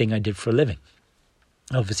the thing I did for a living.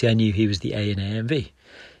 Obviously, I knew he was the A in AMV.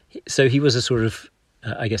 So he was a sort of,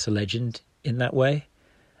 a legend in that way.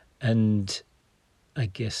 And I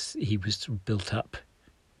guess he was built up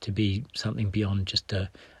to be something beyond just a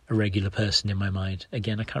regular person in my mind.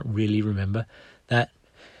 Again, I can't really remember that.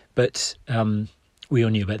 But we all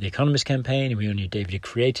knew about the Economist campaign, and we all knew David had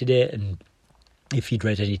created it. And if you'd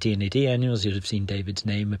read any D&AD annuals, you'd have seen David's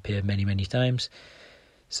name appear many, many times.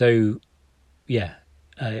 So, yeah,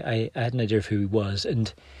 I had an idea of who he was.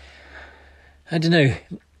 And I don't know,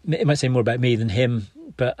 it might say more about me than him,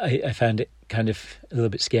 but I found it kind of a little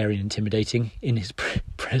bit scary and intimidating in his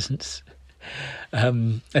presence.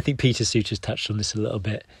 I think Peter Souters touched on this a little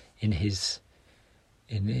bit in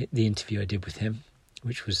the interview I did with him,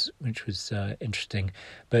 which was interesting.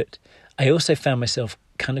 But I also found myself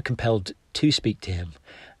kind of compelled to speak to him.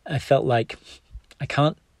 I felt like I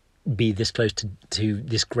can't be this close to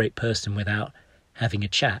this great person without having a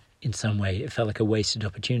chat in some way. It felt like a wasted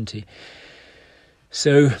opportunity.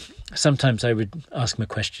 So sometimes I would ask him a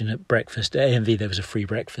question at breakfast. At AMV, there was a free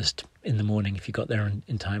breakfast in the morning if you got there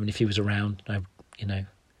in time. And if he was around, I would,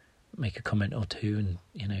 make a comment or two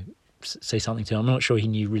and, say something to him. I'm not sure he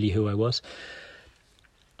knew really who I was.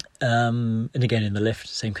 And again, in the lift,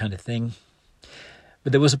 same kind of thing.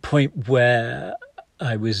 But there was a point where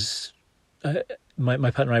I was,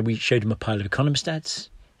 my partner and I, we showed him a pile of Economist ads.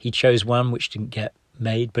 He chose one which didn't get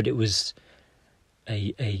made, but it was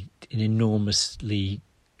an enormously,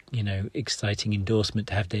 exciting endorsement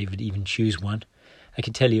to have David even choose one. I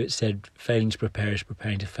can tell you it said, "Failing to prepare is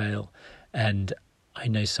preparing to fail." And I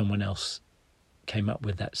know someone else came up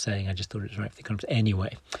with that saying. I just thought it was right for the Economist.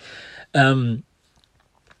 Anyway. And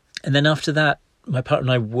then after that, my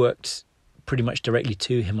partner and I worked pretty much directly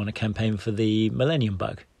to him on a campaign for the Millennium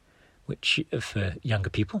Bug, which for younger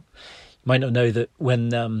people. You might not know that when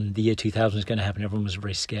the year 2000 was going to happen, everyone was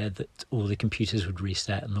very scared that all the computers would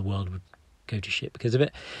reset and the world would go to shit because of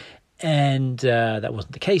it. And that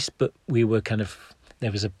wasn't the case, but we were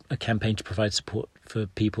there was a campaign to provide support for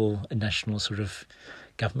people, a national sort of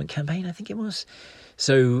government campaign, I think it was.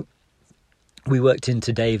 So we worked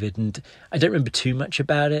into David, and I don't remember too much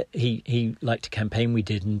about it. He liked a campaign we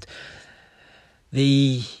did, and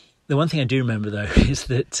the one thing I do remember though is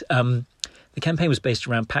that the campaign was based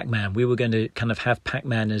around Pac-Man. We were going to kind of have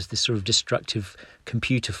Pac-Man as this sort of destructive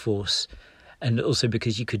computer force, and also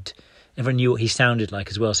because everyone knew what he sounded like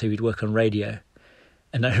as well, so he'd work on radio.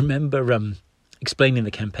 And I remember explaining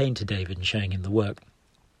the campaign to David and showing him the work,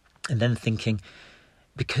 and then thinking,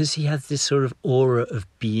 because he has this sort of aura of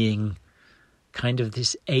being kind of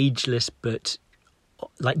this ageless, but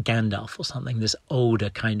like Gandalf or something, this older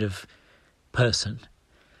kind of person.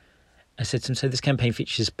 I said to him, so this campaign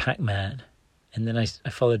features Pac-Man. And then I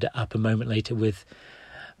followed it up a moment later with,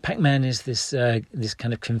 Pac-Man is this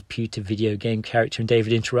kind of computer video game character, and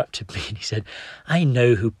David interrupted me and he said, I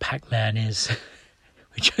know who Pac-Man is,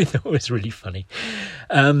 which I thought was really funny.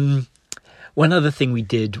 One other thing we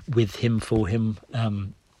did with him for him,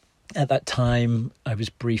 at that time I was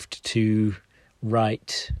briefed to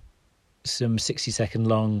write some 60-second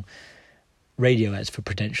long radio ads for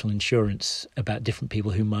Prudential Insurance about different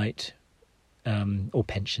people who might, or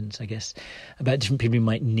pensions, I guess, about different people who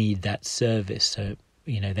might need that service. So,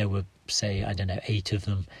 there were, say, 8 of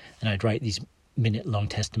them, and I'd write these minute-long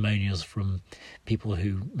testimonials from people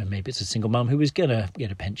who, maybe it's a single mum who was going to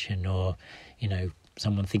get a pension, or,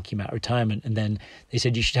 someone thinking about retirement. And then they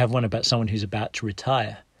said, you should have one about someone who's about to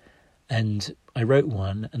retire. And I wrote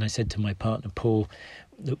one, and I said to my partner, Paul,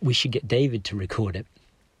 that we should get David to record it.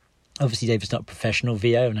 Obviously, David's not a professional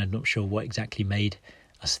VO, and I'm not sure what exactly made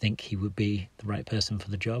us think he would be the right person for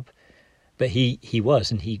the job. But he was,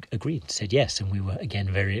 and he agreed, said yes, and we were, again,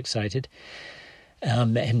 very excited.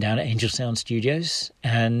 Met him down at Angel Sound Studios,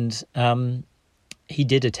 and he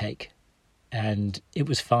did a take, and it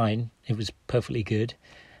was fine. It was perfectly good.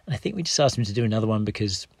 And I think we just asked him to do another one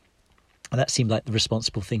because that seemed like the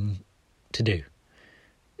responsible thing to do,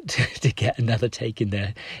 to get another take in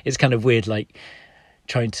there. It's kind of weird, like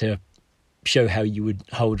trying to show how you would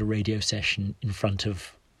hold a radio session in front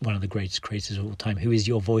of one of the greatest creators of all time, who is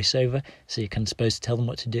your voiceover, so you're kind of supposed to tell them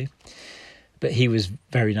what to do. But he was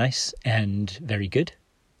very nice and very good,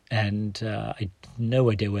 and I have no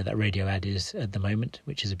idea where that radio ad is at the moment,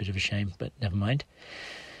 which is a bit of a shame, but never mind.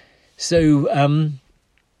 So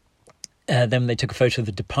then they took a photo of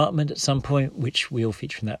the department at some point, which we'll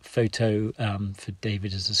feature in that photo for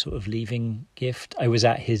David as a sort of leaving gift. I was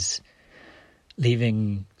at his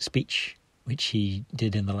leaving speech, which he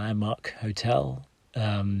did in the Landmark Hotel.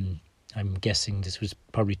 I'm guessing this was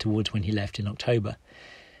probably towards when he left in October.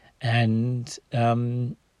 And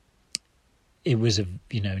it was an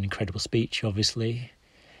incredible speech, obviously.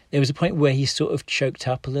 There was a point where he sort of choked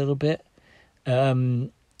up a little bit,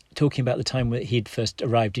 talking about the time where he'd first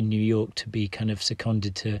arrived in New York to be kind of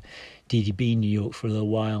seconded to DDB New York for a little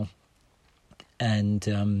while.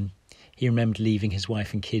 And he remembered leaving his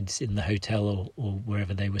wife and kids in the hotel or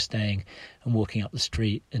wherever they were staying and walking up the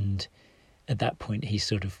street. And at that point, he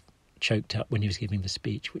sort of choked up when he was giving the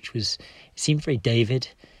speech, which it seemed very David.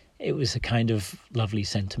 It was a kind of lovely,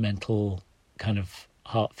 sentimental, kind of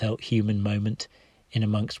heartfelt human moment in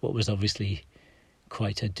amongst what was obviously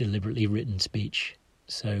quite a deliberately written speech.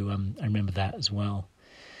 So I remember that as well.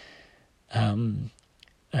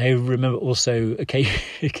 I remember also occasionally,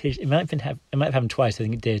 it might have happened twice, I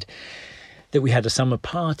think it did, that we had a summer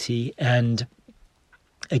party, and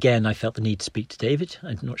again, I felt the need to speak to David.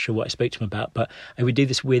 I'm not sure what I spoke to him about, but I would do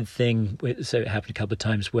this weird thing. So it happened a couple of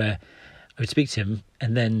times where I would speak to him,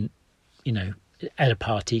 and then, at a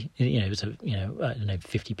party, it was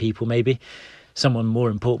 50 people maybe, someone more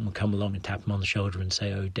important would come along and tap him on the shoulder and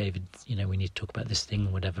say, "Oh, David, we need to talk about this thing,"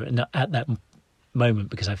 or whatever. And at that moment,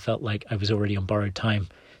 because I felt like I was already on borrowed time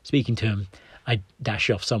speaking to him, I'd dash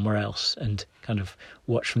off somewhere else and kind of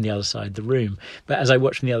watch from the other side of the room. But as I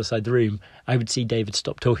watched from the other side of the room, I would see David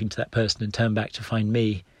stop talking to that person and turn back to find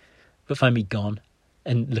me gone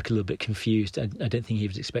and look a little bit confused. I don't think he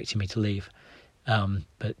was expecting me to leave.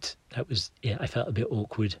 But that was, I felt a bit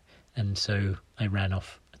awkward. And so I ran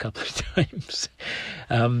off a couple of times.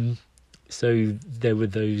 So there were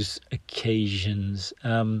those occasions.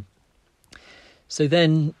 So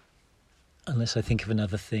then, unless I think of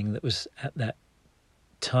another thing that was at that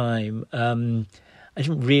time, I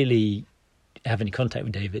didn't really have any contact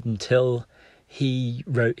with David until he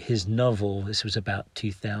wrote his novel. This was about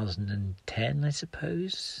 2010, I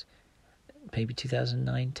suppose, maybe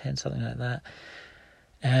 2009, 10, something like that.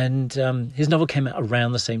 And his novel came out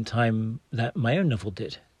around the same time that my own novel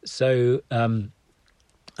did. So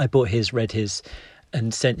I bought his, read his,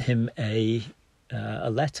 and sent him a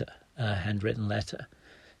letter, a handwritten letter,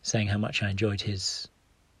 saying how much I enjoyed his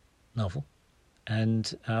novel, and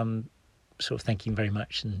sort of thanking very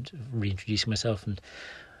much and reintroducing myself and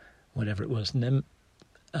whatever it was. And then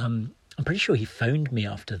I'm pretty sure he phoned me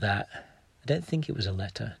after that. I don't think it was a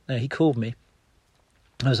letter. No, he called me.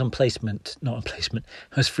 I was I was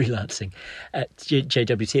freelancing at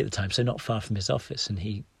JWT at the time, so not far from his office, and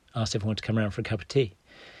he asked everyone to come around for a cup of tea.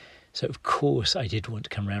 So of course I did want to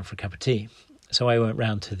come around for a cup of tea. So I went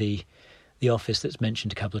round to the office that's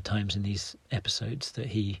mentioned a couple of times in these episodes that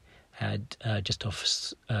he had just off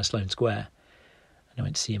Sloane Square. And I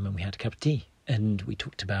went to see him and we had a cup of tea. and we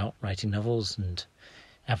talked about writing novels and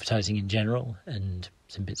advertising in general and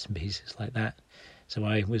some bits and pieces like that. So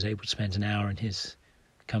I was able to spend an hour in his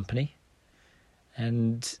company,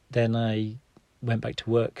 and then I went back to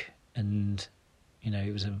work, and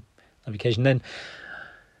it was a lovely occasion. Then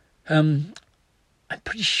I'm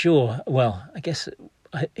pretty sure, well, I guess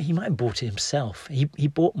he might have bought it himself. He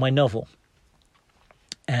bought my novel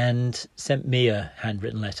and sent me a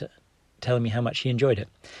handwritten letter telling me how much he enjoyed it.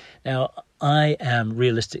 Now, I am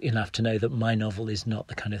realistic enough to know that my novel is not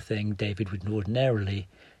the kind of thing David would ordinarily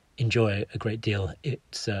enjoy a great deal.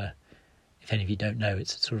 It's, if any of you don't know,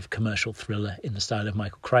 it's a sort of commercial thriller in the style of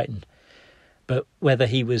Michael Crichton. But whether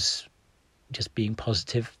he was just being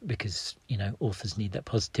positive because, authors need that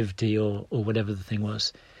positivity or whatever the thing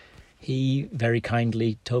was, he very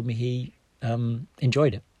kindly told me he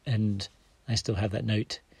enjoyed it. And I still have that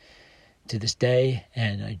note to this day,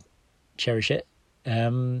 and I cherish it.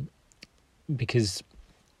 Because,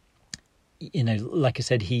 like I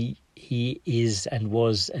said, he is and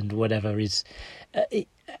was and whatever is, it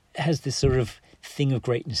has this sort of thing of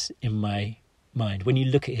greatness in my mind. When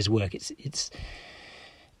you look at his work,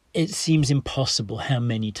 it seems impossible how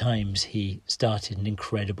many times he started an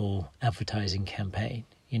incredible advertising campaign.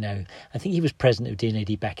 I think he was president of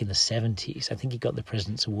D&AD back in the 70s. I think he got the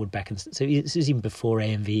President's Award back so this is even before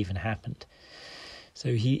AMV even happened.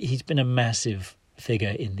 So he's been a massive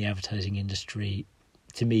figure in the advertising industry,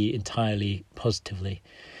 to me, entirely positively,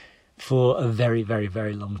 for a very, very,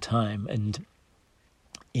 very long time. And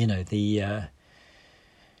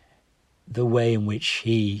the way in which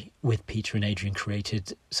he, with Peter and Adrian,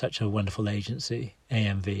 created such a wonderful agency,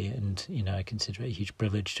 AMV, and I consider it a huge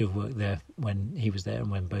privilege to have worked there when he was there and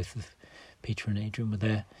when both of Peter and Adrian were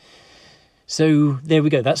there. So there we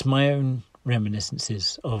go. That's my own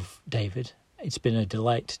reminiscences of David. It's been a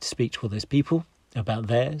delight to speak to all those people about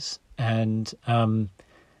theirs, and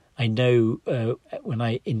I know when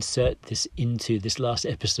I insert this into this last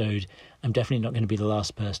episode, I'm definitely not going to be the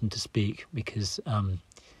last person to speak, because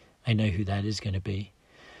I know who that is going to be.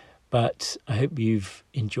 But I hope you've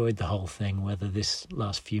enjoyed the whole thing, whether this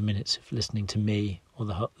last few minutes of listening to me or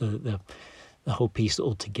the whole piece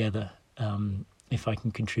altogether. If I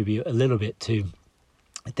can contribute a little bit to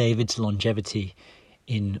David's longevity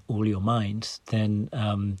in all your minds, then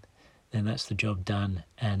that's the job done.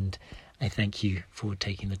 And I thank you for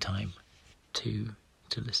taking the time to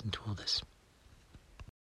listen to all this.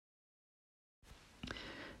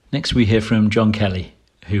 Next, we hear from John Kelly,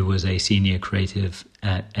 who was a senior creative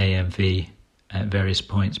at AMV at various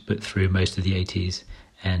points, but through most of the 80s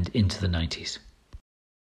and into the 90s.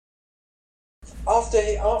 After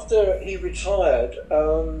he retired,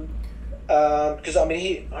 because I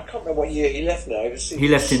can't remember what year he left now. He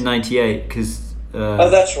left in 98 because. Oh,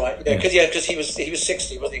 that's right. Because he was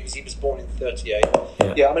 60, wasn't he? Because he was born in 38.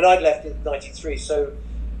 Yeah. I'd left in 93, so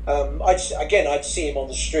I'd see him on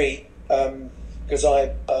the street because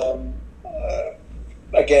I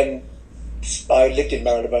lived in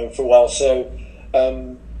Marylebone for a while, so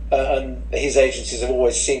and his agencies have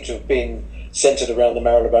always seemed to have been centred around the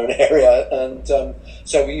Marylebone area, and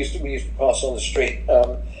so we used to pass on the street.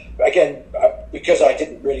 Because I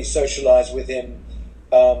didn't really socialise with him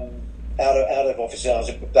out of office hours,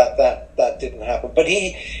 that didn't happen. But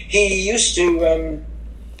he used to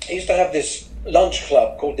have this lunch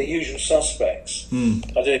club called the Usual Suspects.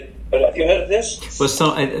 I did. But have you heard of this? Well,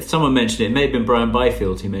 someone mentioned it. It may have been Brian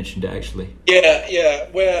Byfield who mentioned it, actually. Yeah.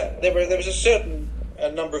 Where there was a certain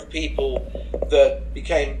number of people that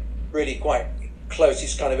became really quite close.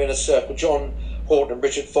 He's kind of in a circle. John Horton,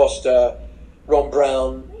 Richard Foster, Ron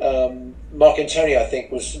Brown, Mark Antonio, I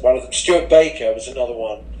think, was one of them. Stuart Baker was another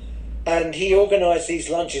one. And he organised these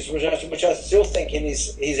lunches, which I still think in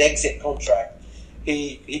his exit contract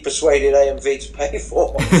he persuaded AMV to pay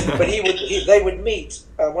for. But they would meet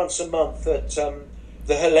once a month at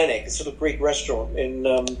the Hellenic, a sort of Greek restaurant in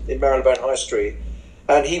Marylebone High Street,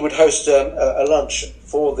 and he would host a lunch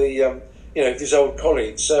for the his old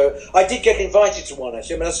colleagues. So I did get invited to one,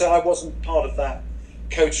 actually. I wasn't part of that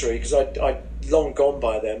coterie because I'd long gone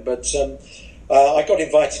by then, but I got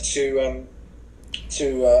invited to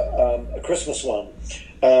a Christmas one,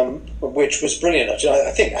 which was brilliant. Actually,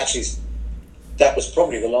 I think that was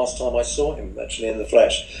probably the last time I saw him actually in the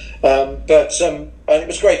flesh. And it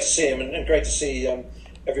was great to see him and great to see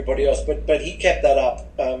everybody else. But he kept that up.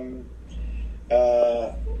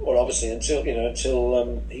 Obviously until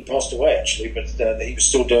he passed away actually. But he was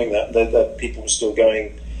still doing that. The people were still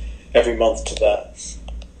going every month to that.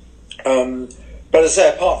 But as I say,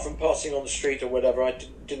 apart from passing on the street or whatever, I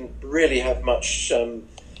didn't really have much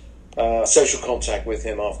social contact with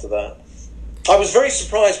him after that. I was very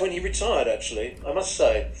surprised when he retired, actually, I must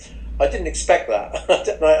say. I didn't expect that. I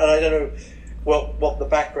don't know what the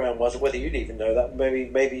background was, or whether you'd even know that.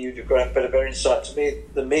 Maybe you'd got a better insight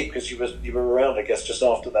than me, because you were around, I guess, just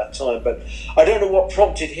after that time. But I don't know what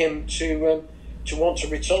prompted him to want to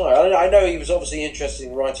retire. I know he was obviously interested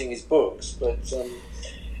in writing his books, but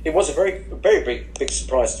it was a very big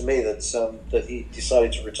surprise to me that he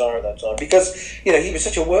decided to retire at that time, because he was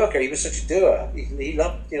such a worker, he was such a doer. He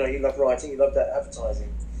loved writing, he loved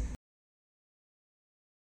advertising.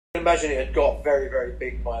 I can imagine it had got very, very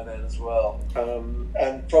big by then as well,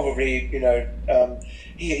 and probably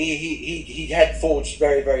he had forged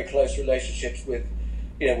very, very close relationships with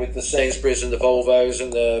the Sainsbury's and the Volvos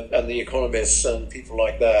and the Economists and people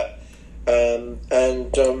like that,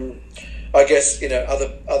 I guess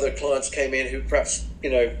other clients came in who perhaps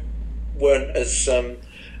weren't as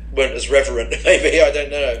reverent. Maybe, I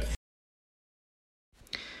don't know.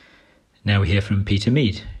 Now we hear from Peter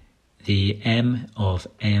Mead, the M of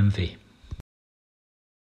AMV.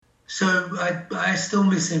 So I still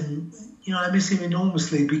miss him. I miss him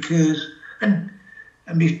enormously because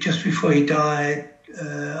just before he died,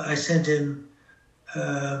 I sent him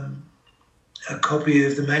a copy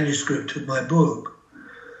of the manuscript of my book.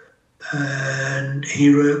 And he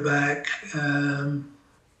wrote back, "Dear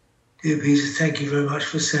Peter, thank you very much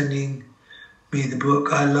for sending me the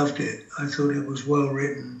book. I loved it. I thought it was well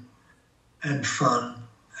written and fun.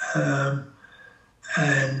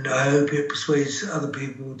 And I hope it persuades other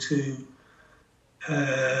people to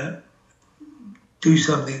do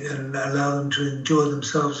something and allow them to enjoy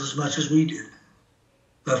themselves as much as we did."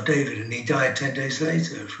 Love, David. And he died 10 days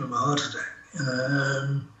later from a heart attack.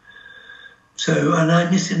 And I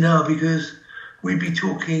miss him now because we'd be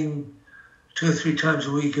talking 2 or 3 times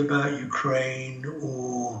a week about Ukraine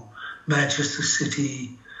or Manchester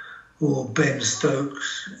City or Ben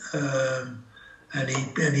Stokes. And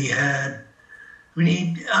he had,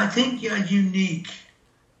 I think, unique,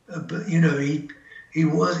 but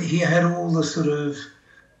he had all the sort of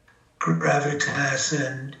gravitas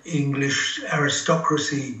and English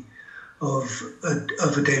aristocracy of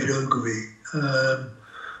a David Ogilvy.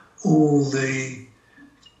 All the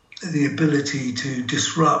ability to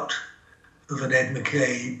disrupt of an Ed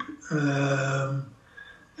McCabe,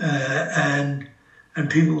 and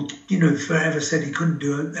people, forever said he couldn't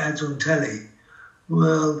do ads on telly.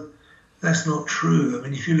 Well, that's not true.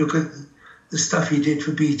 If you look at the stuff he did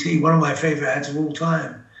for BT, one of my favourite ads of all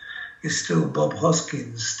time is still Bob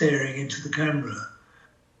Hoskins staring into the camera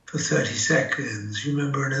for 30 seconds. You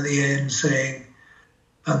remember, and at the end saying,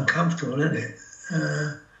 "Uncomfortable, isn't it?"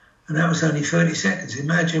 And that was only 30 seconds.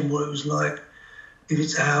 Imagine what it was like if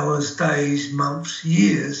it's hours, days, months,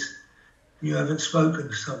 years, you haven't spoken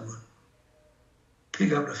to someone.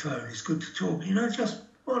 Pick up the phone, it's good to talk. Just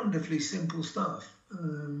wonderfully simple stuff.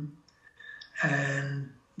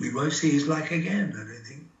 And we won't see his like again, I don't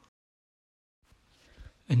think.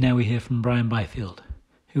 And now we hear from Brian Byfield,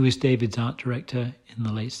 who was David's art director in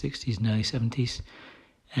the late 60s and early 70s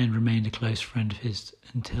and remained a close friend of his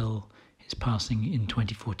until his passing in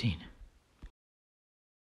 2014.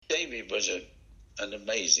 David was an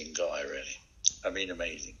amazing guy, really.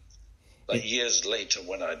 Amazing. Years later,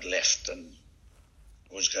 when I'd left and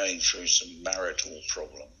was going through some marital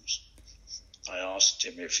problems, I asked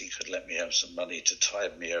him if he could let me have some money to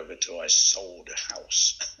tide me over till I sold a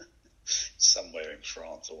house somewhere in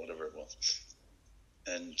France or whatever it was.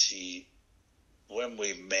 And when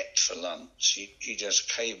we met for lunch, he just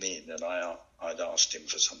came in, and I'd asked him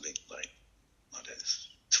for something like, I don't know,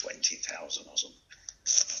 20,000 or something.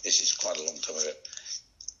 This is quite a long time ago.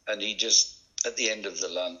 And he just, at the end of the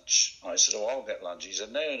lunch, I said, "Oh, I'll get lunch." He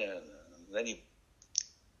said, no. And then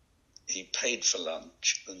he paid for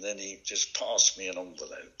lunch, and then he just passed me an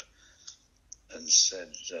envelope and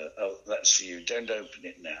said, "Oh, that's for you. Don't open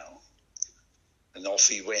it now." And off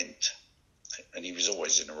he went. And he was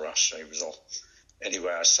always in a rush, so he was off.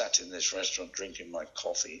 Anyway, I sat in this restaurant drinking my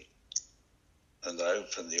coffee, and I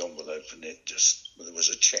opened the envelope, and there was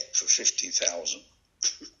a cheque for 50,000.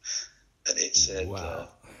 And it said, wow.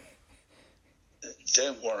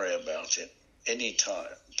 "Don't worry about it.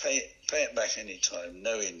 Anytime. Pay it back anytime.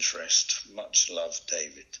 No interest. Much love,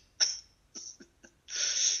 David."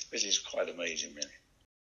 Which is quite amazing, really.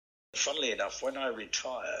 Funnily enough, when I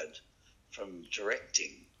retired from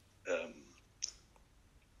directing,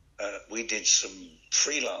 we did some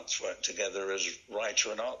freelance work together as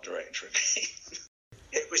writer and art director again.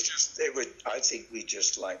 I think we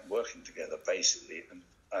just liked working together, basically.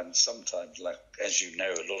 And sometimes, as you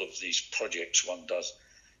know, a lot of these projects one does,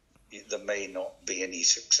 there may not be any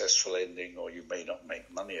successful ending, or you may not make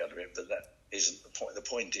money out of it, but that isn't the point. The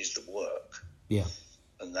point is the work. Yeah.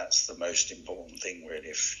 And that's the most important thing, really.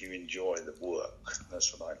 If you enjoy the work,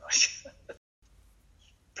 that's what I like.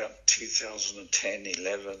 About 2010,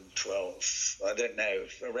 11, 12, I don't know,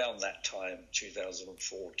 around that time,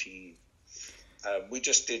 2014, we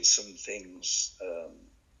just did some things,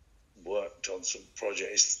 worked on some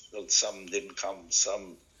projects. Some didn't come,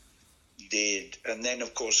 some did. And then,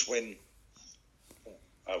 of course, when,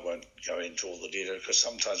 I won't go into all the details, because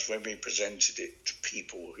sometimes when we presented it to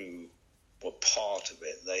people who were part of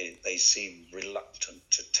it, they seemed reluctant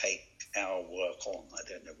to take our work on. I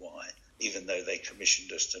don't know why, even though they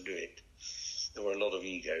commissioned us to do it. There were a lot of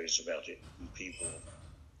egos about it and people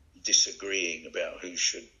disagreeing about who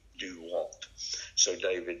should do what. So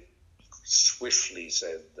David swiftly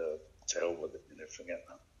said, to hell with it, forget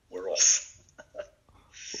that, we're off.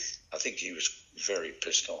 I think he was very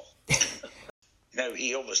pissed off. No,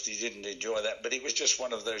 he obviously didn't enjoy that, but it was just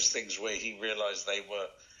one of those things where he realised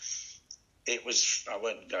it was, I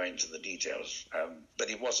won't go into the details, but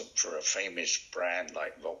it wasn't for a famous brand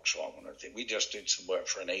like Volkswagen. I think we just did some work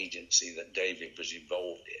for an agency that David was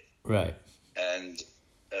involved in. Right. And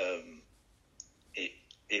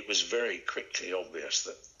it was very quickly obvious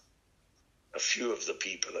that a few of the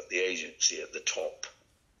people at the agency at the top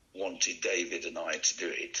wanted David and I to do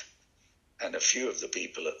it, and a few of the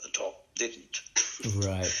people at the top didn't.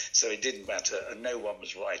 Right. So it didn't matter, and no one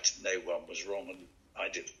was right and no one was wrong, and I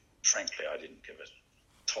didn't give a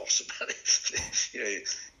toss about it.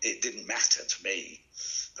 It didn't matter to me,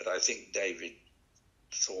 but I think David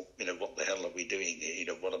thought, what the hell are we doing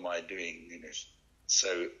here? What am I doing?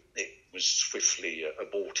 So it was swiftly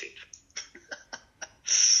aborted.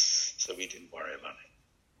 So we didn't worry about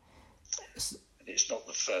it. And it's not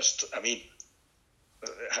the first.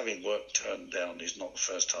 Having work turned down is not the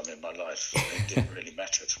first time in my life. It didn't really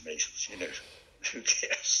matter to me. Who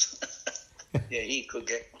cares? Yeah, he could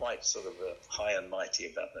get quite sort of high and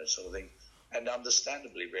mighty about that sort of thing, and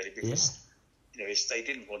understandably, really, because if they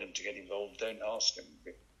didn't want him to get involved, don't ask him.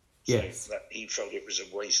 Yes. So that he felt it was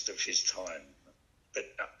a waste of his time. But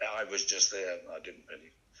I was just there. I didn't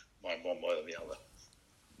really mind one way or the other.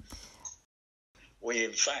 We,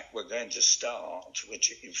 in fact, were going to start,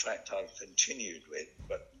 which, in fact, I've continued with,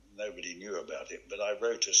 but nobody knew about it. But I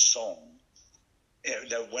wrote a song.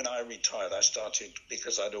 When I retired, I started,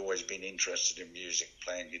 because I'd always been interested in music,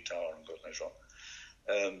 playing guitar and God knows what,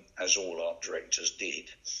 as all art directors did.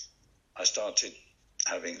 I started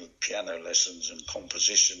having piano lessons and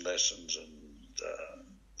composition lessons and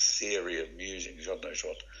theory of music, God knows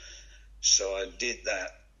what. So I did that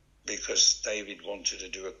because David wanted to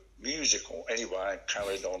do a musical. Anyway, I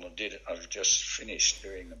carried on and did it. I've just finished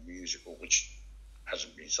doing a musical, which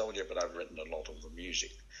hasn't been sold yet, but I've written a lot of the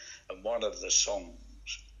music. And one of the songs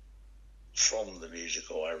from the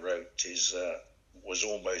musical I wrote was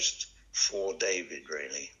almost for David,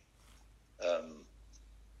 really.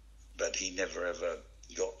 But he never ever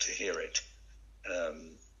got to hear it,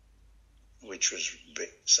 which was a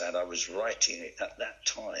bit sad. I was writing it at that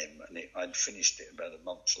time, and I'd finished it about a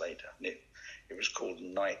month later. And it was called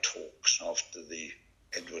Nighthawks, after the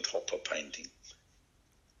Edward Hopper painting,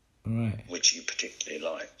 right, which he particularly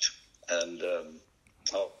liked. And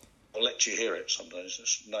I'll let you hear it sometimes.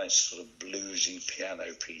 It's a nice sort of bluesy piano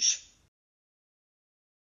piece.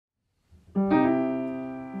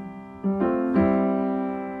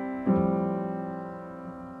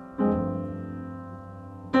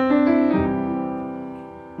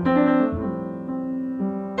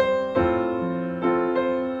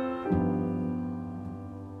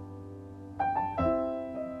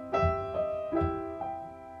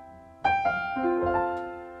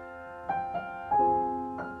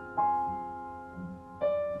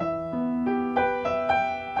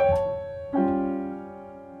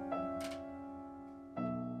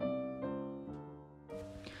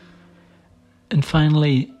 And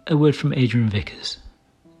finally, a word from Adrian Vickers,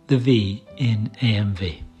 the V in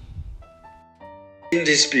AMV.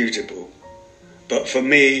 Indisputable, but for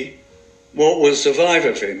me, what will survive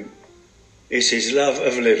of him is his love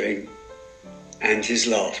of living and his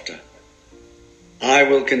laughter. I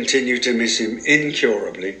will continue to miss him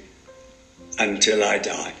incurably until I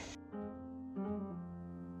die.